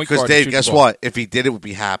the point guard? Because Dave, guess what? If he did, it would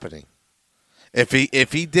be happening. If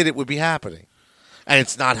he did, it would be happening, and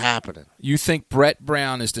it's not happening. You think Brett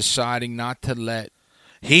Brown is deciding not to let?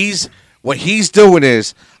 What he's doing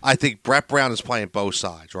is, I think Brett Brown is playing both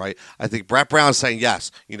sides, right? I think Brett Brown is saying,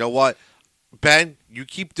 yes, you know what, Ben, you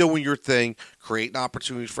keep doing your thing, creating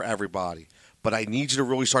opportunities for everybody, but I need you to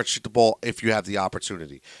really start to shoot the ball if you have the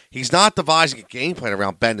opportunity. He's not devising a game plan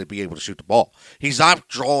around Ben to be able to shoot the ball. He's not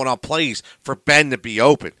drawing up plays for Ben to be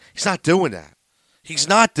open. He's not doing that. He's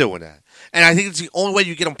not doing that. And I think it's the only way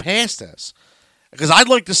you get him past this. Because I'd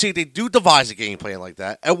like to see if they do devise a game plan like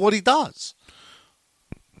that and what he does.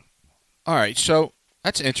 All right, so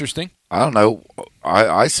that's interesting. I don't know.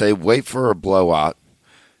 I say wait for a blowout.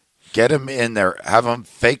 Get him in there. Have him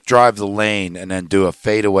fake drive the lane and then do a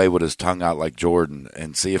fadeaway with his tongue out like Jordan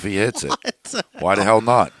and see if he hits it. Why the hell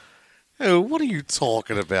not? Dude, what are you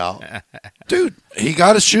talking about? Dude, he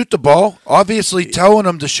got to shoot the ball. Obviously, telling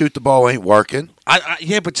him to shoot the ball ain't working.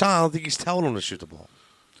 Yeah, but John, I don't think he's telling him to shoot the ball.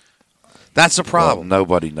 That's the problem. Well,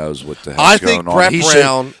 nobody knows what the hell's going on. I think Brett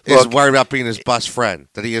Brown is worried about being his best friend.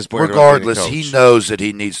 That he is worried regardless, about being a coach. He knows that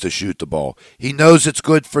he needs to shoot the ball. He knows it's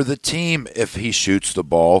good for the team if he shoots the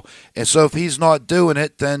ball. And so if he's not doing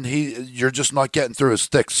it, then you're just not getting through his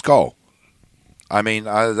thick skull. I mean,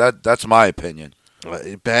 that's my opinion.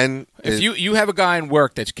 Ben, if you have a guy in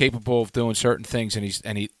work that's capable of doing certain things and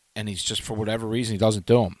he's just for whatever reason he doesn't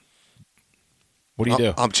do them, what do you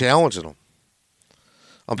do? I'm challenging him.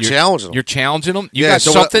 Challenging him. You're challenging him? You got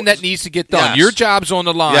something that needs to get done. Yes. Your job's on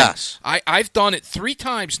the line. Yes. I've done it 3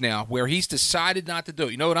 times now where he's decided not to do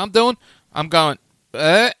it. You know what I'm doing? I'm going,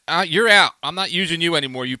 you're out. I'm not using you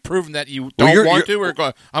anymore. You've proven that you don't want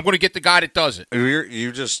to. I'm going to get the guy that does it.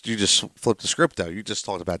 You just flipped the script, though. You just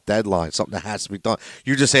talked about deadline, something that has to be done.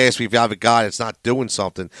 You just asked me if you have a guy that's not doing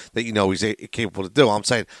something that you know he's capable to do. I'm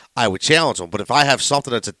saying I would challenge him. But if I have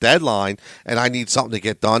something that's a deadline and I need something to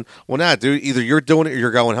get done, well, now, dude, either you're doing it or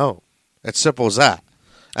you're going home. It's simple as that.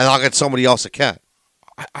 And I'll get somebody else that can.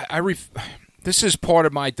 This is part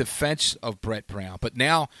of my defense of Brett Brown. But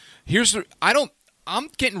now, I'm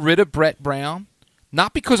getting rid of Brett Brown,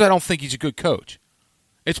 not because I don't think he's a good coach.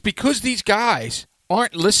 It's because these guys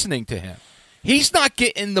aren't listening to him. He's not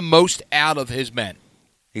getting the most out of his men.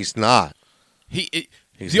 He's not.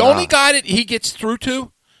 The only guy that he gets through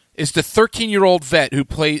to is the 13-year-old vet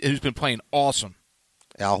who's been playing awesome.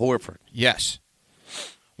 Al Horford. Yes.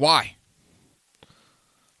 Why?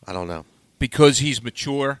 I don't know. Because he's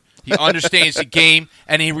mature, he understands the game,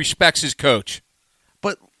 and he respects his coach.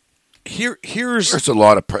 But here's a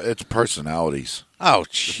lot of it's personalities. Oh,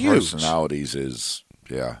 huge. Personalities is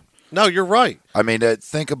No, you're right. I mean,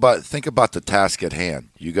 think about the task at hand.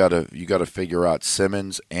 You gotta figure out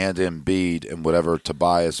Simmons and Embiid and whatever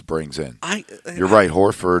Tobias brings in. You're right.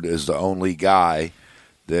 Horford is the only guy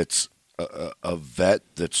that's a vet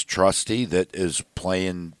that's trusty, that is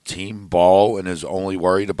playing team ball and is only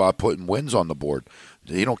worried about putting wins on the board.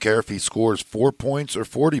 He don't care if he scores 4 points or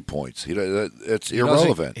 40 points. It's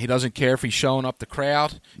irrelevant. He doesn't care if he's showing up the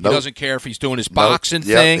crowd. Nope. He doesn't care if he's doing his boxing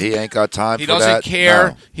thing. He ain't got time for that. He doesn't care.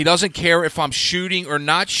 No. He doesn't care if I'm shooting or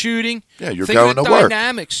not shooting. Yeah, you're going to work.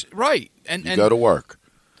 Dynamics, right? And you go to work.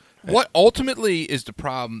 What ultimately is the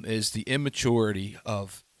problem is the immaturity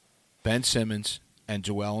of Ben Simmons and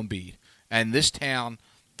Joel Embiid. And this town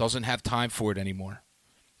doesn't have time for it anymore.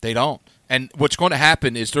 They don't. And what's going to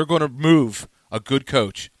happen is they're going to move a good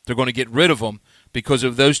coach. They're going to get rid of him because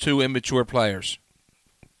of those 2 immature players.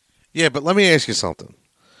 Yeah, but let me ask you something.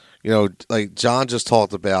 You know, like John just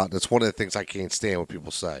talked about, that's one of the things I can't stand when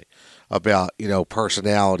people say about, you know,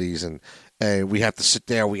 personalities and we have to sit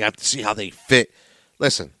there, we have to see how they fit.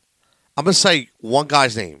 Listen, I'm going to say one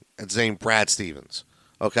guy's name. It's named Brad Stevens.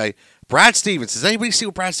 Okay? Brad Stevens. Does anybody see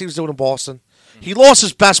what Brad Stevens is doing in Boston? He lost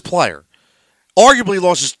his best player. Arguably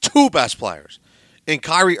lost his 2 best players in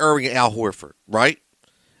Kyrie Irving and Al Horford, right?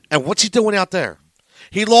 And what's he doing out there?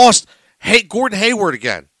 He lost Gordon Hayward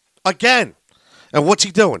again. And what's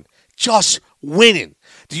he doing? Just winning.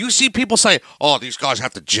 Do you see people say, oh, these guys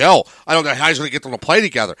have to gel. I don't know how he's going to get them to play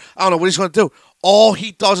together. I don't know what he's going to do. All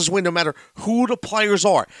he does is win no matter who the players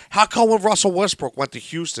are. How come when Russell Westbrook went to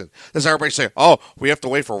Houston, does everybody say, oh, we have to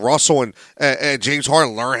wait for Russell and James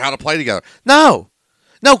Harden to learn how to play together? No,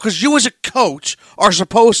 because you as a coach are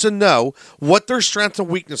supposed to know what their strengths and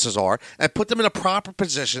weaknesses are and put them in a proper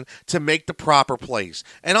position to make the proper plays.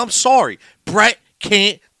 And I'm sorry, Brett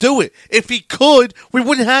can't do it. If he could, we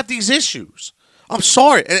wouldn't have these issues. I'm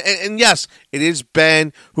sorry. And yes, it is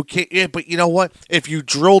Ben who can't. Yeah, but you know what? If you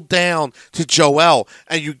drill down to Joel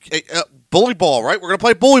and you bully ball, right? We're going to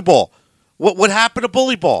play bully ball. What happened to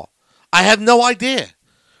bully ball? I have no idea,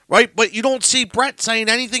 right? But you don't see Brett saying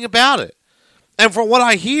anything about it. And from what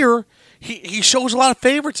I hear, he shows a lot of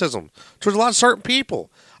favoritism towards a lot of certain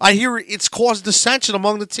people. I hear it's caused dissension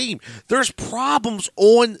among the team. There's problems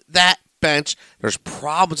on that bench. There's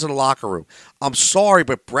problems in the locker room. I'm sorry,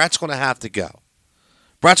 but Brett's going to have to go.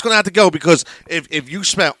 Brett's going to have to go because if you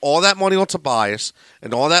spent all that money on Tobias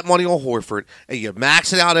and all that money on Horford and you're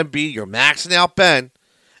maxing out Embiid, you're maxing out Ben,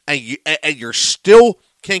 and you're still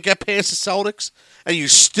can't get past the Celtics, and you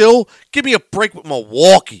still give me a break with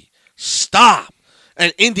Milwaukee. Stop.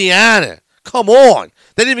 And Indiana. Come on.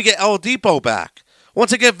 They didn't even get Oladipo back.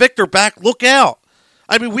 Once they get Victor back, look out.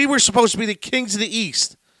 I mean, we were supposed to be the kings of the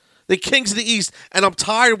East. The kings of the East. And I'm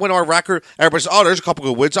tired when our record, everybody says, oh, there's a couple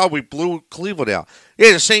good wins. Oh, we blew Cleveland out.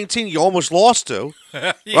 Yeah, the same team you almost lost to.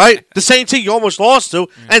 Yeah. Right? The same team you almost lost to.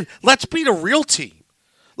 Yeah. And let's be the real team.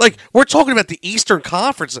 Like, we're talking about the Eastern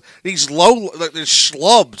Conference. These the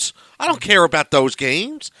schlubs. I don't care about those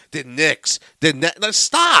games. The Knicks.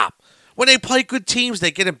 Stop. When they play good teams,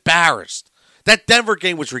 they get embarrassed. That Denver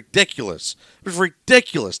game was ridiculous. It was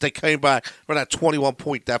ridiculous. They came back for that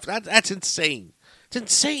 21-point deficit. That's insane. It's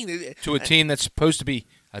insane. To a team that's supposed to be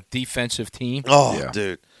a defensive team. Oh, yeah.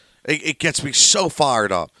 Dude. It gets me so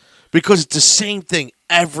fired up because it's the same thing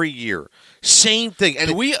every year. Same thing. And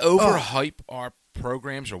do we overhype our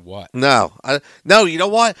programs or what? No. No, you know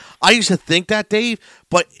what? I used to think that, Dave,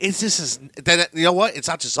 but you know what? It's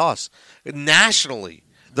not just us. Nationally,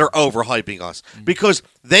 they're overhyping us because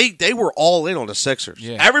they were all in on the Sixers.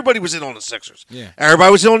 Yeah. Everybody was in on the Sixers. Yeah.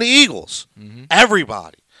 Everybody was in on the Eagles. Mm-hmm.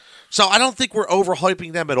 Everybody. So I don't think we're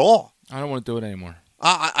overhyping them at all. I don't want to do it anymore.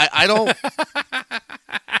 I don't.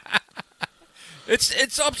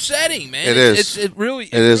 It's upsetting, man. It is. It really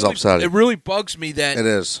upsetting. It really bugs me that it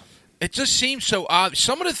is. It just seems so obvious.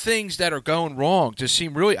 Some of the things that are going wrong just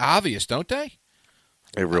seem really obvious, don't they?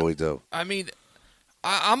 They really do. I mean,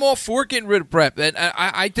 I'm all for getting rid of Brett, and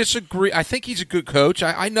I disagree. I think he's a good coach.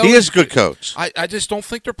 I know he is a good coach. I just don't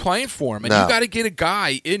think they're playing for him. And no. You got to get a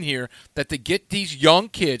guy in here that to get these young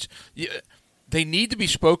kids, they need to be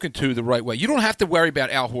spoken to the right way. You don't have to worry about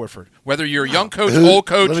Al Horford, whether you're a young coach, old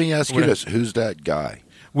coach. Let me ask you this: who's that guy?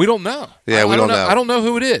 We don't know. Yeah, we don't know. I don't know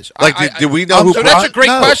who it is. Like, do we know who? So that's a great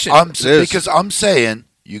question. Because I'm saying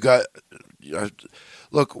you got.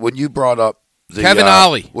 Look, when you brought up Kevin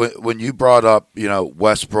Ollie, when you brought up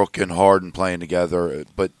Westbrook and Harden playing together,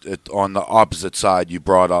 but on the opposite side you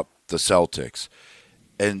brought up the Celtics,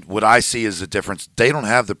 and what I see is the difference. They don't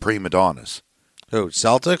have the prima donnas. Who,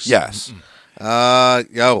 Celtics? Yes. I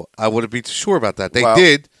wouldn't be too sure about that. They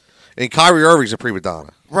did, and Kyrie Irving's a prima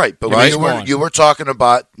donna. Right, but you were talking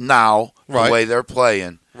about now the way they're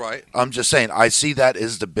playing. Right. I'm just saying I see that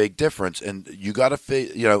as the big difference, and you got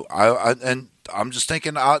to I'm just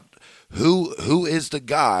thinking out who is the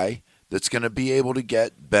guy that's going to be able to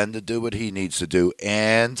get Ben to do what he needs to do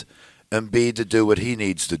and Embiid to do what he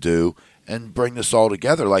needs to do and bring this all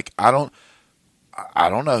together. Like I don't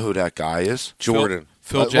know who that guy is. Jordan.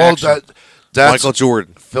 Phil Jackson. Well, that's Michael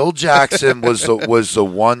Jordan. Phil Jackson was the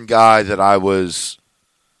one guy that I was.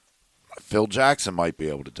 Phil Jackson might be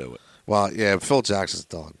able to do it. Well, yeah, Phil Jackson's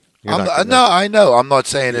done. I know. I'm not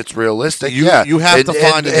saying it's realistic. You have to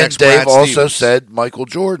find the next Brad Stevens. And Dave also Stevens. said Michael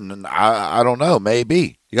Jordan, and I don't know.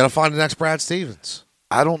 Maybe you got to find the next Brad Stevens.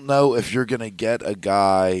 I don't know if you're going to get a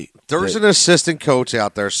guy. There's an assistant coach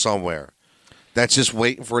out there somewhere that's just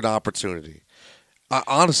waiting for an opportunity.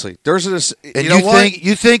 Honestly, there's an.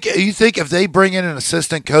 You think if they bring in an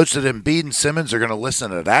assistant coach that Embiid and Simmons are going to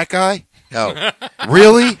listen to that guy? No,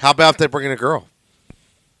 really? How about if they bring in a girl?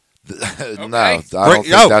 No, I don't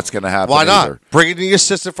think that's going to happen. Why not? Either. Bring in the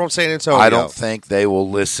assistant from San Antonio. I don't think they will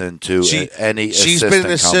listen to any assistant. She's been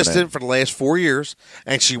an assistant for the last 4 years,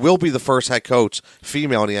 and she will be the first head coach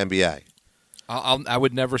female in the NBA. I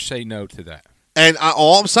would never say no to that. And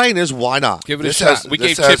all I'm saying is, why not? Give it a shot. We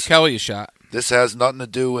gave Chip Kelly a shot. This has nothing to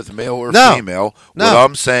do with male or female. No. What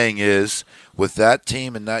I'm saying is, with that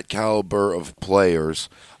team and that caliber of players,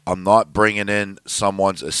 I'm not bringing in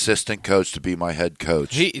someone's assistant coach to be my head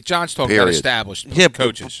coach. John's talking about established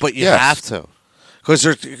coaches. But you have to. Because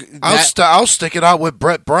I'll stick it out with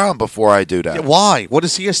Brett Brown before I do that. Why? What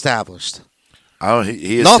has he established?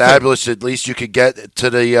 He established at least you could get to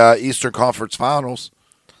the Eastern Conference Finals.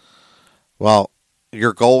 Well,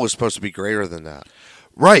 your goal is supposed to be greater than that.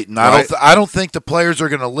 Right, and I don't think the players are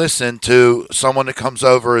going to listen to someone that comes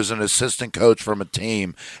over as an assistant coach from a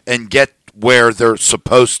team and get where they're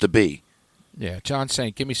supposed to be. Yeah, John's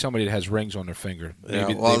saying, give me somebody that has rings on their finger.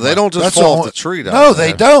 Maybe well, they don't just That's fall all- off the tree. No,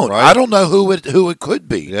 they don't. Right? I don't know who it could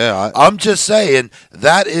be. Yeah, I'm just saying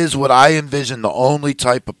that is what I envision. The only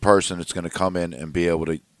type of person that's going to come in and be able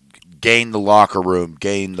to gain the locker room,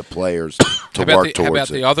 gain the players to How about work the, towards how about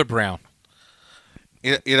it. the other Brown?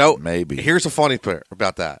 You know, Maybe. Here's the funny part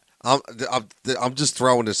about that. I'm just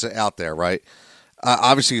throwing this out there, right?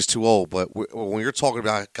 Obviously, he's too old, but when you're talking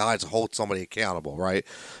about guys to hold somebody accountable, right?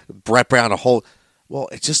 Brett Brown to hold. Well,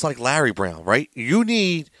 it's just like Larry Brown, right? You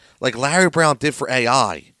need, like Larry Brown did for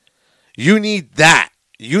AI. You need that.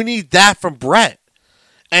 You need that from Brett.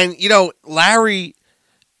 And, you know, Larry,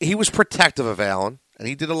 he was protective of Allen, and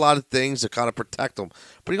he did a lot of things to kind of protect him.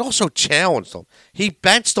 But he also challenged him. He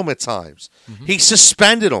benched him at times. He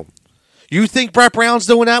suspended him. You think Brett Brown's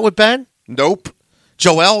doing that with Ben? Nope.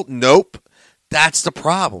 Joel? Nope. That's the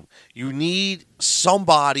problem. You need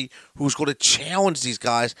somebody who's going to challenge these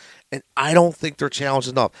guys, and I don't think they're challenged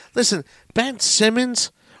enough. Listen, Ben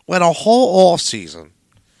Simmons went a whole offseason,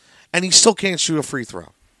 and he still can't shoot a free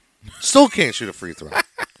throw. Still can't shoot a free throw.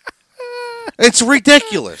 It's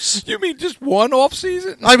ridiculous. You mean just one off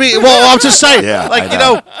season? I mean, well, I'm just saying. Yeah, like, I you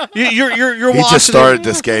know, you're He watching. just started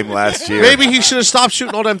this game last year. Maybe he should have stopped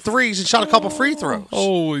shooting all them threes and shot a couple free throws.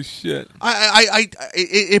 Holy shit!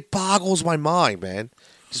 It boggles my mind, man.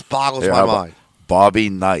 Just boggles Here, my how about mind. Bobby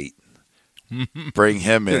Knight. Bring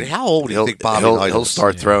him in. Dude, how old do you think Bobby he'll, Knight He'll is?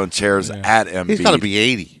 start throwing chairs Yeah. at Embiid. He's got to be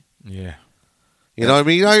 80. Yeah. You know what I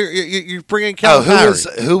mean? You bring in Oh,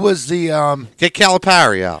 Calipari. who was the Get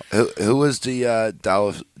Calipari out. who was the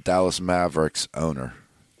Dallas Mavericks owner?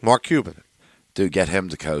 Mark Cuban. Dude, get him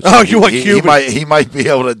to coach. Oh, you want he Cuban? He might be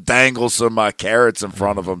able to dangle some carrots in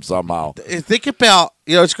front of him somehow. Think about,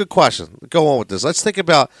 it's a good question. Go on with this. Let's think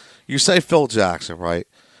about, you say Phil Jackson, right?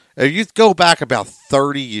 If you go back about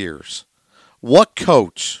 30 years, what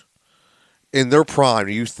coach in their prime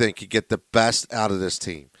do you think could get the best out of this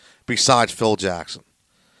team besides Phil Jackson?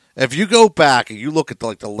 If you go back and you look at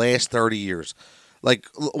the last 30 years, like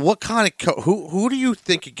what kind of who do you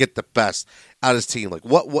think could get the best out of this team? Like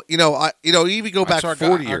what even go back That's 40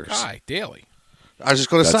 our years. Daly. Daly. I was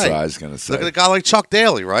just going to That's say. what I was going to say. Look at a guy like Chuck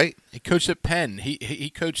Daly, right? He coached at Penn.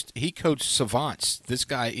 He coached savants. This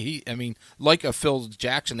guy, like a Phil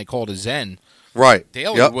Jackson, they called a Zen. Right.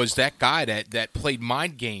 Daly Yep. was that guy that played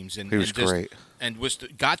mind games and He was and just, great. and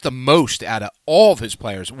got the most out of all of his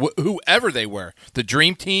players, whoever they were. The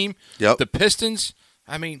Dream Team, Yep. the Pistons.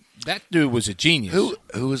 I mean, that dude was a genius. Who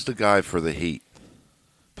was the guy for the Heat?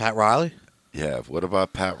 Pat Riley? Yeah. What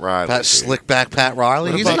about Pat Riley? Pat dude? Slickback Pat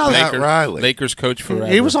Riley? What He's about another. Pat Riley? Lakers coach forever.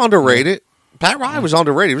 He was underrated. Pat Riley was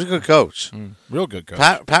underrated. He was a good coach. real good coach.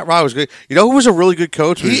 Pat Riley was good. You know who was a really good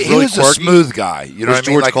coach? He really was a quirky? smooth guy. You know was what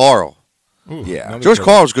I mean? George Like, Karl. Ooh, Yeah. another George coach.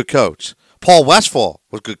 Karl was a good coach. Paul Westphal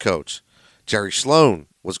was a good coach. Jerry Sloan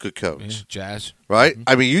was a good coach. Yeah, Jazz. Right?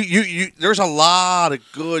 I mean, you there's a lot of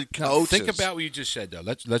good Now, coaches. think about what you just said, though.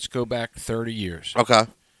 Let's go back 30 years. Okay.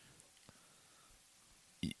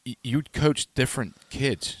 You'd coach different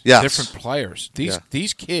kids, Yes. different players.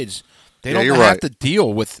 These kids, they Yeah, don't you're know how right. to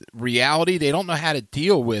deal with reality. They don't know how to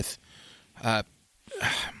deal with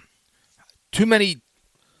too many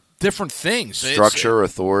different things. structure,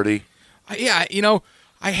 authority. Yeah,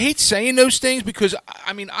 I hate saying those things because,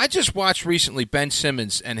 I just watched recently Ben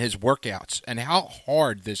Simmons and his workouts and how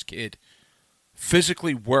hard this kid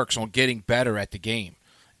physically works on getting better at the game.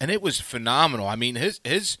 And it was phenomenal. I mean,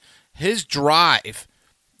 his drive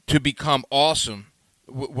to become awesome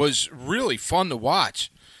was really fun to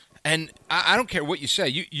watch. And I don't care what you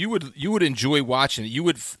say. You would enjoy watching it. You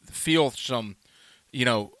would feel some,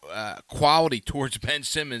 quality towards Ben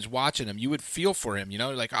Simmons watching him. You would feel for him.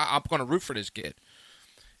 Like I'm going to root for this kid.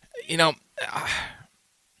 It's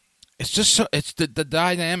just so. It's the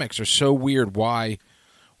dynamics are so weird. Why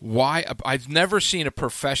I've never seen a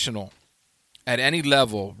professional at any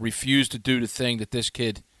level refuse to do the thing that this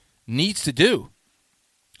kid needs to do.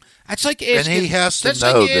 That's like asking. And he has to that's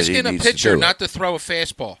know like that he asking a needs to pitcher do it. not to throw a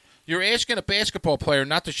fastball. You're asking a basketball player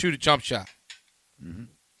not to shoot a jump shot. Mm-hmm.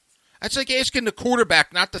 That's like asking the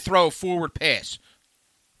quarterback not to throw a forward pass.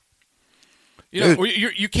 Dude.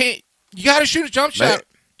 You can't. You got to shoot a jump shot.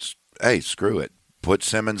 Hey, screw it. Put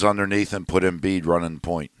Simmons underneath and put Embiid running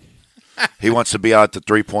point. He wants to be out the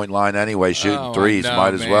 3-point line anyway, shooting Oh, I threes. know,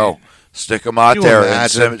 Might as man. well stick him out You there.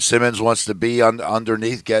 imagine. And Simmons wants to be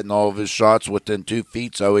underneath, getting all of his shots within 2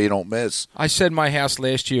 feet, so he don't miss. I said in my house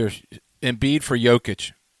last year, Embiid for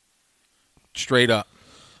Jokic. Straight up.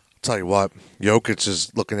 Tell you what, Jokic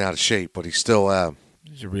is looking out of shape, but he's still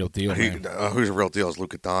He's a real deal, man. who's a real deal is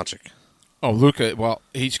Luka Doncic. Oh, Luka. Well,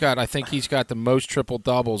 I think he's got the most triple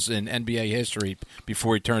doubles in NBA history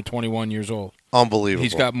before he turned 21 years old. Unbelievable.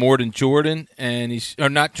 He's got more than Jordan, and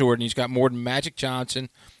not Jordan. He's got more than Magic Johnson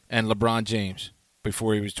and LeBron James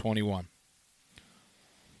before he was 21.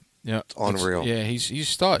 Yeah, It's unreal. He's a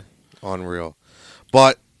stud. Unreal.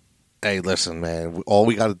 But hey, listen, man. All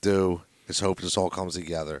we got to do is hope this all comes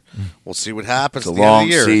together. We'll see what happens It's at a the end of long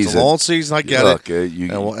the year. It's season. a long season. I get Look, it. you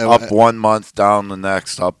And up 1 month, down the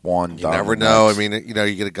next, up one. You down never the know. next. I mean,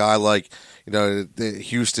 you get a guy like,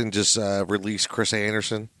 Houston just released Chris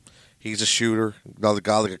Anderson. He's a shooter. Another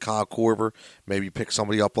guy like a Kyle Korver. Maybe pick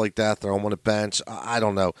somebody up like that, throw him on the bench. I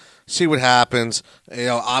don't know. See what happens.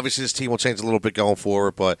 Obviously this team will change a little bit going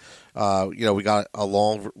forward, but we got a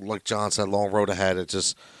long, like John said, long road ahead. It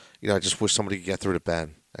just, I just wish somebody could get through the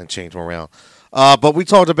bend and change them around. But we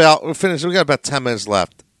talked about, we got about 10 minutes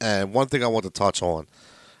left, and one thing I want to touch on,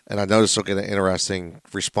 and I know this will get an interesting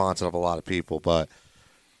response out of a lot of people, but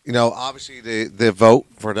obviously the vote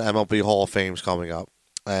for the MLB Hall of Fame is coming up.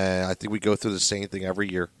 And I think we go through the same thing every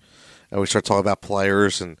year. And we start talking about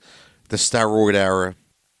players and the steroid era.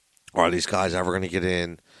 Are these guys ever going to get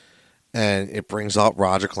in? And it brings up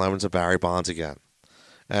Roger Clemens and Barry Bonds again.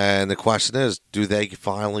 And the question is, do they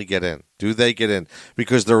finally get in? Do they get in?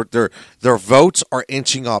 Because their votes are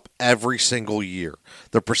inching up every single year.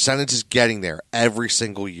 The percentage is getting there every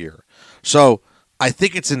single year. So I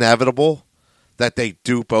think it's inevitable that they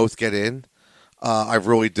do both get in. I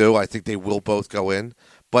really do. I think they will both go in.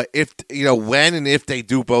 But when and if they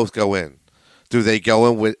do both go in, do they go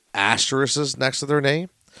in with asterisks next to their name,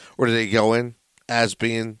 or do they go in as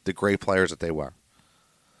being the great players that they were?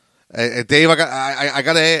 And Dave, I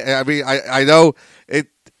know it.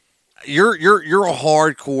 You're a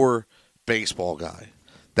hardcore baseball guy.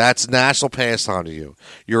 That's national pastime to you.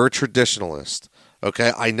 You're a traditionalist.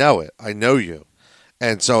 Okay, I know it. I know you,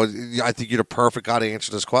 and so I think you're the perfect guy to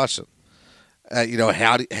answer this question.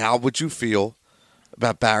 How would you feel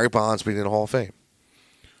about Barry Bonds being in the Hall of Fame?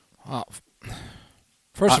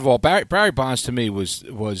 First of all, Barry Bonds to me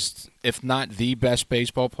was if not the best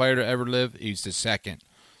baseball player to ever live, he's the second.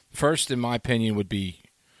 First, in my opinion, would be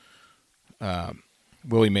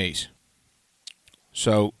Willie Mays.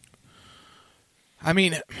 So, I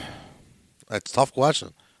mean, that's a tough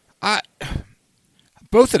question.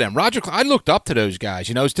 Both of them, I looked up to those guys.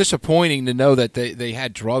 It's disappointing to know that they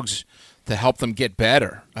had drugs to help them get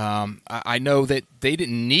better. I know that they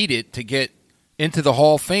didn't need it to get into the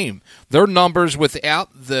Hall of Fame. Their numbers without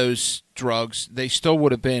those drugs, they still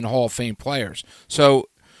would have been Hall of Fame players. So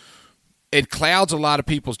it clouds a lot of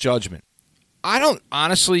people's judgment. I don't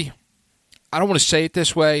want to say it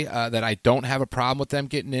this way, that I don't have a problem with them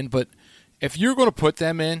getting in, but if you're going to put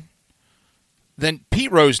them in, then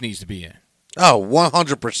Pete Rose needs to be in. Oh,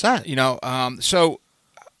 100%. So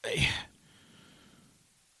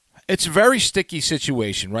it's a very sticky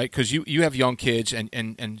situation, right? Because you have young kids,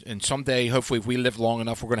 and someday, hopefully, if we live long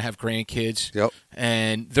enough, we're going to have grandkids. Yep.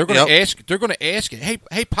 And they're going to ask. They're going to ask it.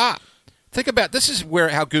 Hey, Pop, think about this. Is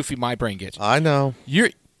how goofy my brain gets. I know.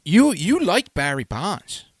 You like Barry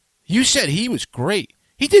Bonds. You said he was great.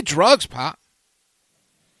 He did drugs, Pop.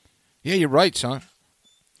 Yeah, you're right, son.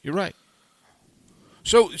 You're right.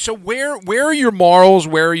 So where are your morals?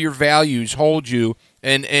 Where are your values hold you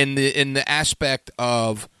in the aspect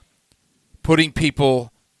of putting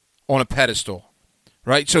people on a pedestal,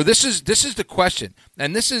 right? So this is the question,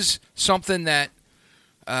 and this is something that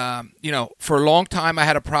for a long time I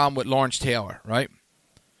had a problem with Lawrence Taylor, right?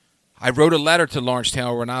 I wrote a letter to Lawrence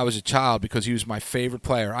Taylor when I was a child because he was my favorite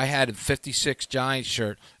player. I had a 56 Giants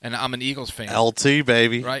shirt, and I'm an Eagles fan. LT,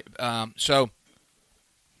 baby. Right? So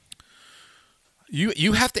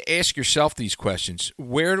you have to ask yourself these questions.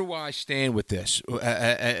 Where do I stand with this?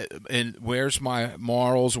 And where's my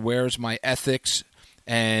morals? Where's my ethics?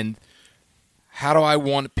 And how do I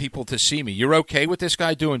want people to see me? You're okay with this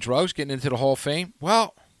guy doing drugs, getting into the Hall of Fame?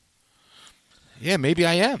 Well, yeah, maybe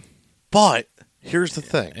I am. But here's the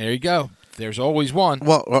thing. There you go. There's always one.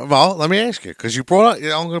 Well, let me ask you, because you brought up,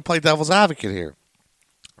 I'm going to play devil's advocate here.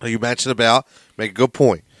 You mentioned about, make a good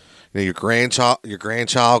point. Your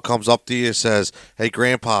grandchild comes up to you and says, "Hey,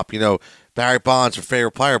 Grandpop, Barry Bonds your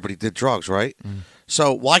favorite player, but he did drugs, right?"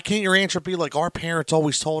 So why can't your answer be like our parents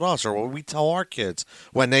always told us, or what we tell our kids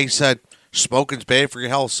when they said, "Smoking's bad for your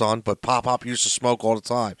health, son," but Pop used to smoke all the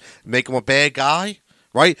time. Make him a bad guy,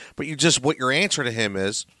 right? But what your answer to him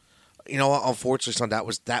is, unfortunately, son, that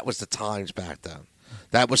was the times back then.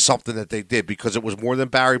 That was something that they did because it was more than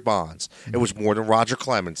Barry Bonds. It was more than Roger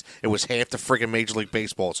Clemens. It was half the friggin' Major League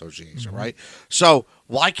Baseball Association, right? So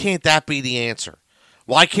why can't that be the answer?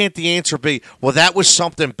 Why can't the answer be, well, that was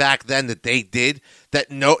something back then that they did that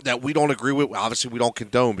we don't agree with? Obviously, we don't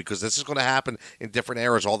condone, because this is going to happen in different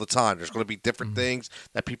eras all the time. There's going to be different things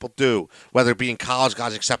that people do, whether it be in college,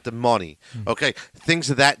 guys accepting money, okay, things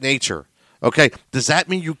of that nature. Okay, does that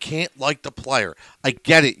mean you can't like the player? I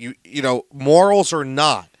get it. You know, morals or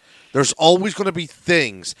not, there's always going to be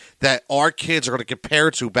things that our kids are going to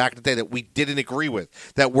compare to back in the day that we didn't agree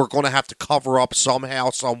with, that we're going to have to cover up somehow,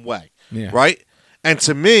 some way, right? And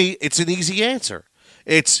to me, it's an easy answer.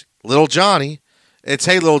 It's little Johnny. It's,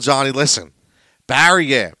 hey, little Johnny, listen. Barry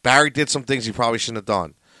did some things he probably shouldn't have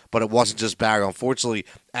done. But it wasn't just Barry. Unfortunately,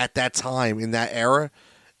 at that time, in that era,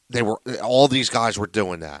 all these guys were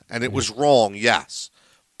doing that. And it was wrong, yes.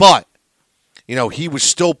 But, you know, he was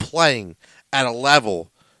still playing at a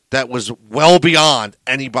level that was well beyond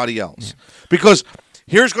anybody else. Because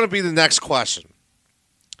here's going to be the next question.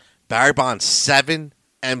 Barry Bonds, 7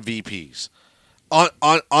 MVPs.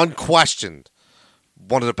 Unquestioned,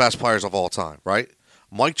 one of the best players of all time, right?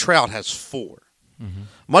 Mike Trout has 4.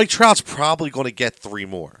 Mike Trout's probably going to get 3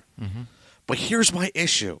 more. But here's my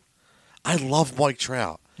issue. I love Mike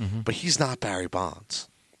Trout, but he's not Barry Bonds.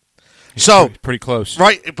 He's pretty close.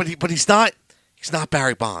 Right, but he's not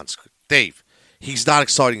Barry Bonds. Dave, he's not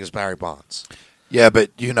exciting as Barry Bonds. Yeah,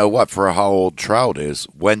 but you know what? For how old Trout is,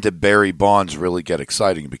 when did Barry Bonds really get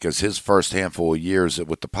exciting? Because his first handful of years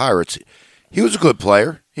with the Pirates, he was a good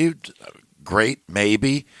player. He was great,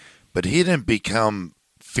 maybe, but he didn't become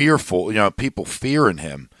fearful. You know, people fearing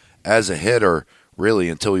him as a hitter really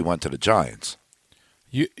until he went to the Giants.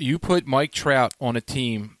 You put Mike Trout on a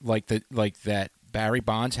team like that Barry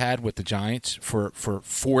Bonds had with the Giants for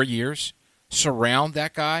 4 years. Surround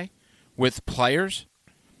that guy with players.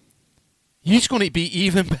 He's going to be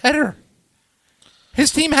even better.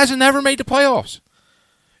 His team hasn't never made the playoffs.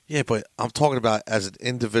 Yeah, but I'm talking about as an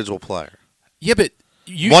individual player. Yeah, but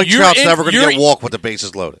Mike Trout's never going to get walked with the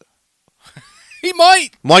bases loaded. He might.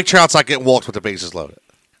 Mike Trout's not getting walked with the bases loaded.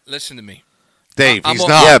 Listen to me. Dave, he's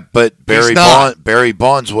not. Yeah, but Barry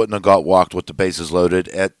Bonds wouldn't have got walked with the bases loaded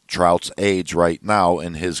at Trout's age right now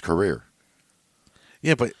in his career.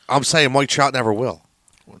 Yeah, but I'm saying Mike Trout never will.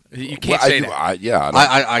 You can't say that. I can.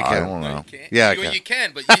 I don't know. Yeah, you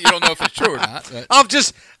can, but you don't know if it's true or not. But. I'm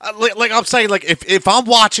just like I'm saying, like if I'm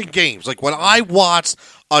watching games, like when I watch,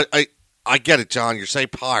 I get it, John. You're saying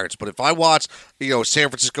Pirates, but if I watch, San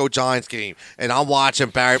Francisco Giants game and I'm watching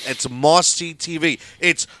Barry, it's must-see TV.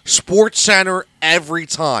 It's Sports Center every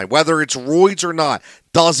time, whether it's Royds or not.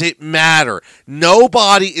 Does it matter?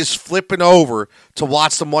 Nobody is flipping over to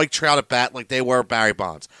watch the Mike Trout at bat like they were Barry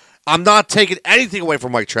Bonds. I'm not taking anything away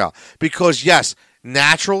from Mike Trout because, yes,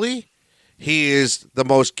 naturally, he is the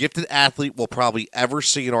most gifted athlete we'll probably ever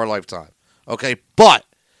see in our lifetime. Okay, but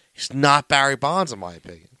he's not Barry Bonds, in my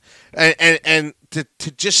opinion. And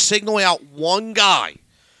to just signal out one guy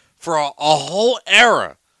for a whole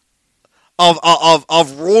era of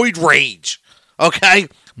roid rage, okay?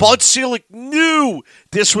 Bud Selig knew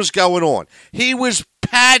this was going on. He was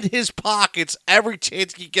padding his pockets every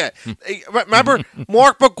chance he could get. Remember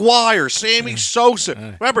Mark McGwire, Sammy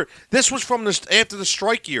Sosa. Remember, this was from after the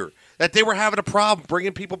strike year that they were having a problem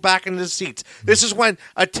bringing people back into the seats. This is when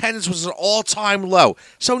attendance was at an all-time low.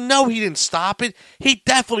 So, no, he didn't stop it. He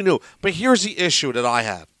definitely knew. But here's the issue that I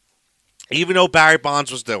have. Even though Barry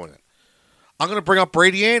Bonds was doing it, I'm going to bring up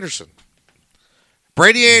Brady Anderson.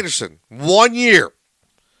 Brady Anderson, 1 year,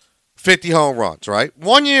 50 home runs, right?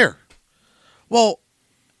 1 year. Well,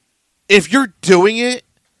 if you're doing it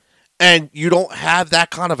and you don't have that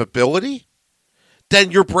kind of ability, then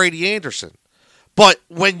you're Brady Anderson. But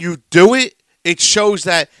when you do it, it shows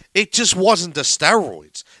that it just wasn't the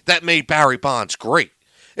steroids that made Barry Bonds great.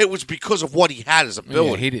 It was because of what he had as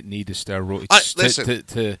ability. Yeah, he didn't need the steroids. Listen,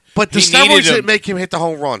 but the steroids didn't make him hit the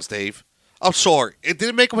home runs, Dave. I'm sorry. It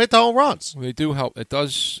didn't make him hit the home runs. They do help. It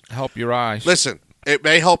does help your eyes. Listen, it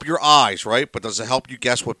may help your eyes, right? But does it help you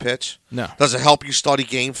guess what pitch? No. Does it help you study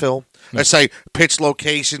game film? No. I say pitch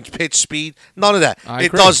locations, pitch speed. None of that. I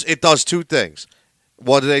agree. It does two things.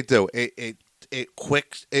 What do they do? It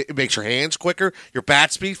makes your hands quicker, your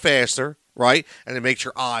bat speed faster, right? And it makes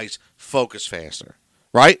your eyes focus faster,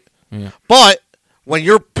 right? Yeah. But when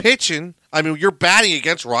you're pitching, you're batting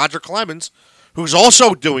against Roger Clemens, who's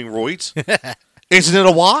also doing roids. Isn't it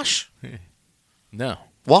a wash? No.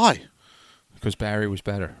 Why? Because Barry was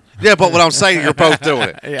better. Yeah, but what I'm saying, you're both doing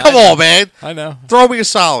it. Yeah, Come on, man. I know. Throw me a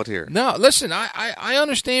solid here. No, listen, I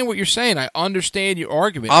understand what you're saying. I understand your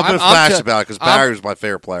argument. I'm going to flash about it because Barry was my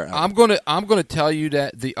favorite player ever. I'm gonna tell you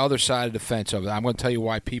that the other side of the fence of it. I'm going to tell you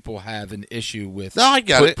why people have an issue with I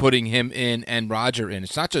get it. putting him in and Roger in.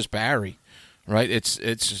 It's not just Barry, right? It's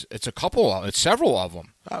a couple of it's several of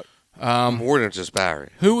them. More than just Barry.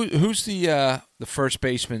 Who's the first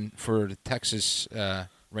baseman for the Texas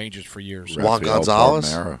Rangers for years? Juan Rafael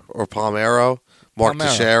Gonzalez Palmeiro. or Palmeiro, Mark Palmeiro.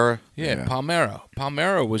 Teixeira, Yeah, Palmeiro.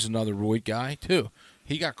 Palmeiro was another roid guy too.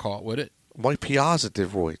 He got caught with it. Mike Piazza did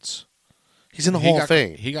roids. He's in the He Hall got- of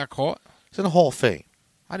Fame. He got caught. He's in the Hall of Fame.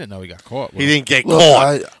 I didn't know he got caught. He didn't get Look,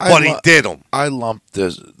 caught, I but he lo- did them. I lumped the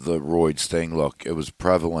roids thing. Look, it was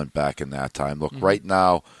prevalent back in that time. Look, Mm-hmm. right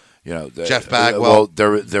now, Jeff Bagwell. Well,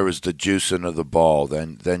 there was the juicing of the ball.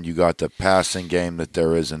 Then you got the passing game that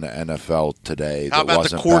there is in the NFL today. How that about the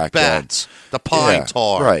wasn't court back then. bats, the pine Yeah,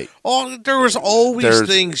 tar? right. Oh, there was always There's-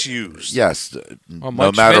 things used. Yes, Well,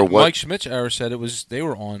 no matter what, Mike Schmidt's era said they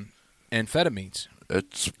were on amphetamines.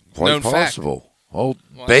 it's quite known fact. possible. Well,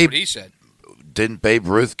 Well, that's Babe, what he said. didn't Babe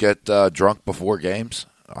Ruth get drunk before games?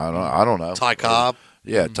 I don't know. Ty Cobb.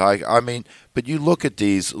 Yeah, Ty. I mean, but you look at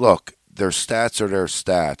these. Look, their stats are their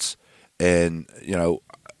stats, and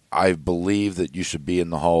I believe that you should be in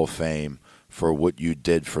the Hall of Fame for what you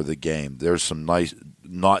did for the game. There's some nice,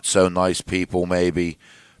 not so nice people, maybe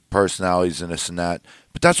personalities and this and that,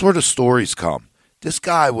 but that's where the stories come. This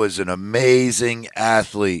guy was an amazing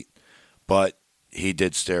athlete, but he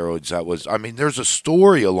did steroids. There's a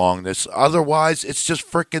story along this. Otherwise, it's just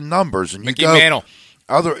freaking numbers, and you Mickey go. Mantle.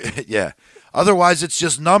 Otherwise, it's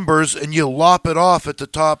just numbers, and you lop it off at the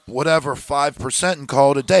top, 5% and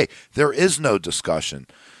call it a day. There is no discussion.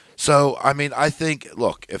 So, I think,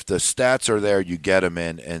 look, if the stats are there, you get them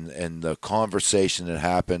in, and the conversation that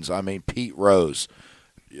happens. Pete Rose,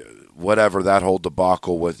 whatever that whole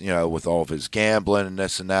debacle with all of his gambling and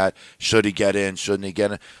this and that. Should he get in? Shouldn't he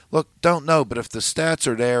get in? Look, don't know. But if the stats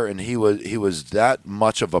are there, and he was that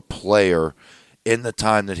much of a player in the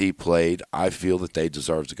time that he played, I feel that they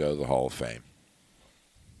deserve to go to the Hall of Fame.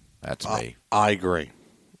 That's me. I agree.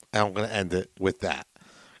 And I'm going to end it with that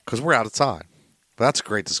because we're out of time. But that's a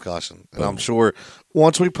great discussion. And I'm sure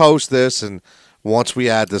once we post this and once we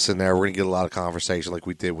add this in there, we're going to get a lot of conversation like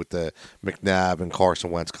we did with the McNabb and Carson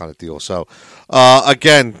Wentz kind of deal. So,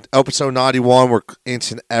 again, episode 91, we're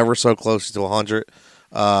inching ever so close to 100.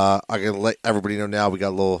 I'm going to let everybody know now we got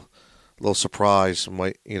a little surprise.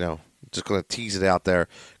 Just going to tease it out there.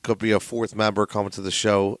 Could be a fourth member coming to the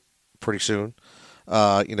show pretty soon.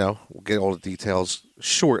 We'll get all the details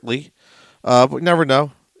shortly. But you never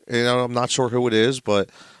know. I'm not sure who it is, but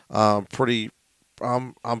I'm pretty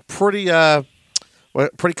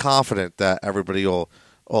confident that everybody will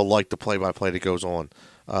like the play-by-play that goes on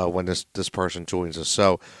when this person joins us.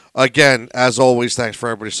 So again, as always, thanks for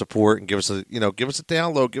everybody's support and give us a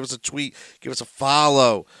download, give us a tweet, give us a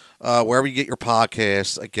follow. Wherever you get your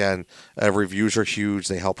podcasts. Again, reviews are huge.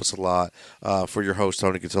 They help us a lot. For your host,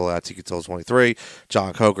 Tony Cotillo at TCotillo23,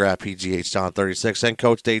 John Coker at PGHJohn36, and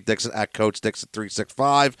Coach Dave Dixon at Coach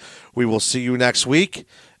Dixon365. We will see you next week.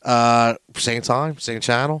 Same time, same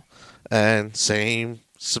channel, and same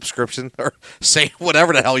subscription or same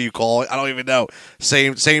whatever the hell you call it. I don't even know.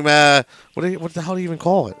 Same. What the hell do you even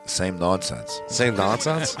call it? Same nonsense. Same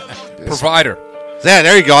nonsense. Provider. Yeah,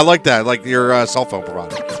 there you go. I like that. Like your cell phone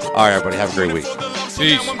provider. All right, everybody. Have a great week.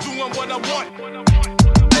 Peace.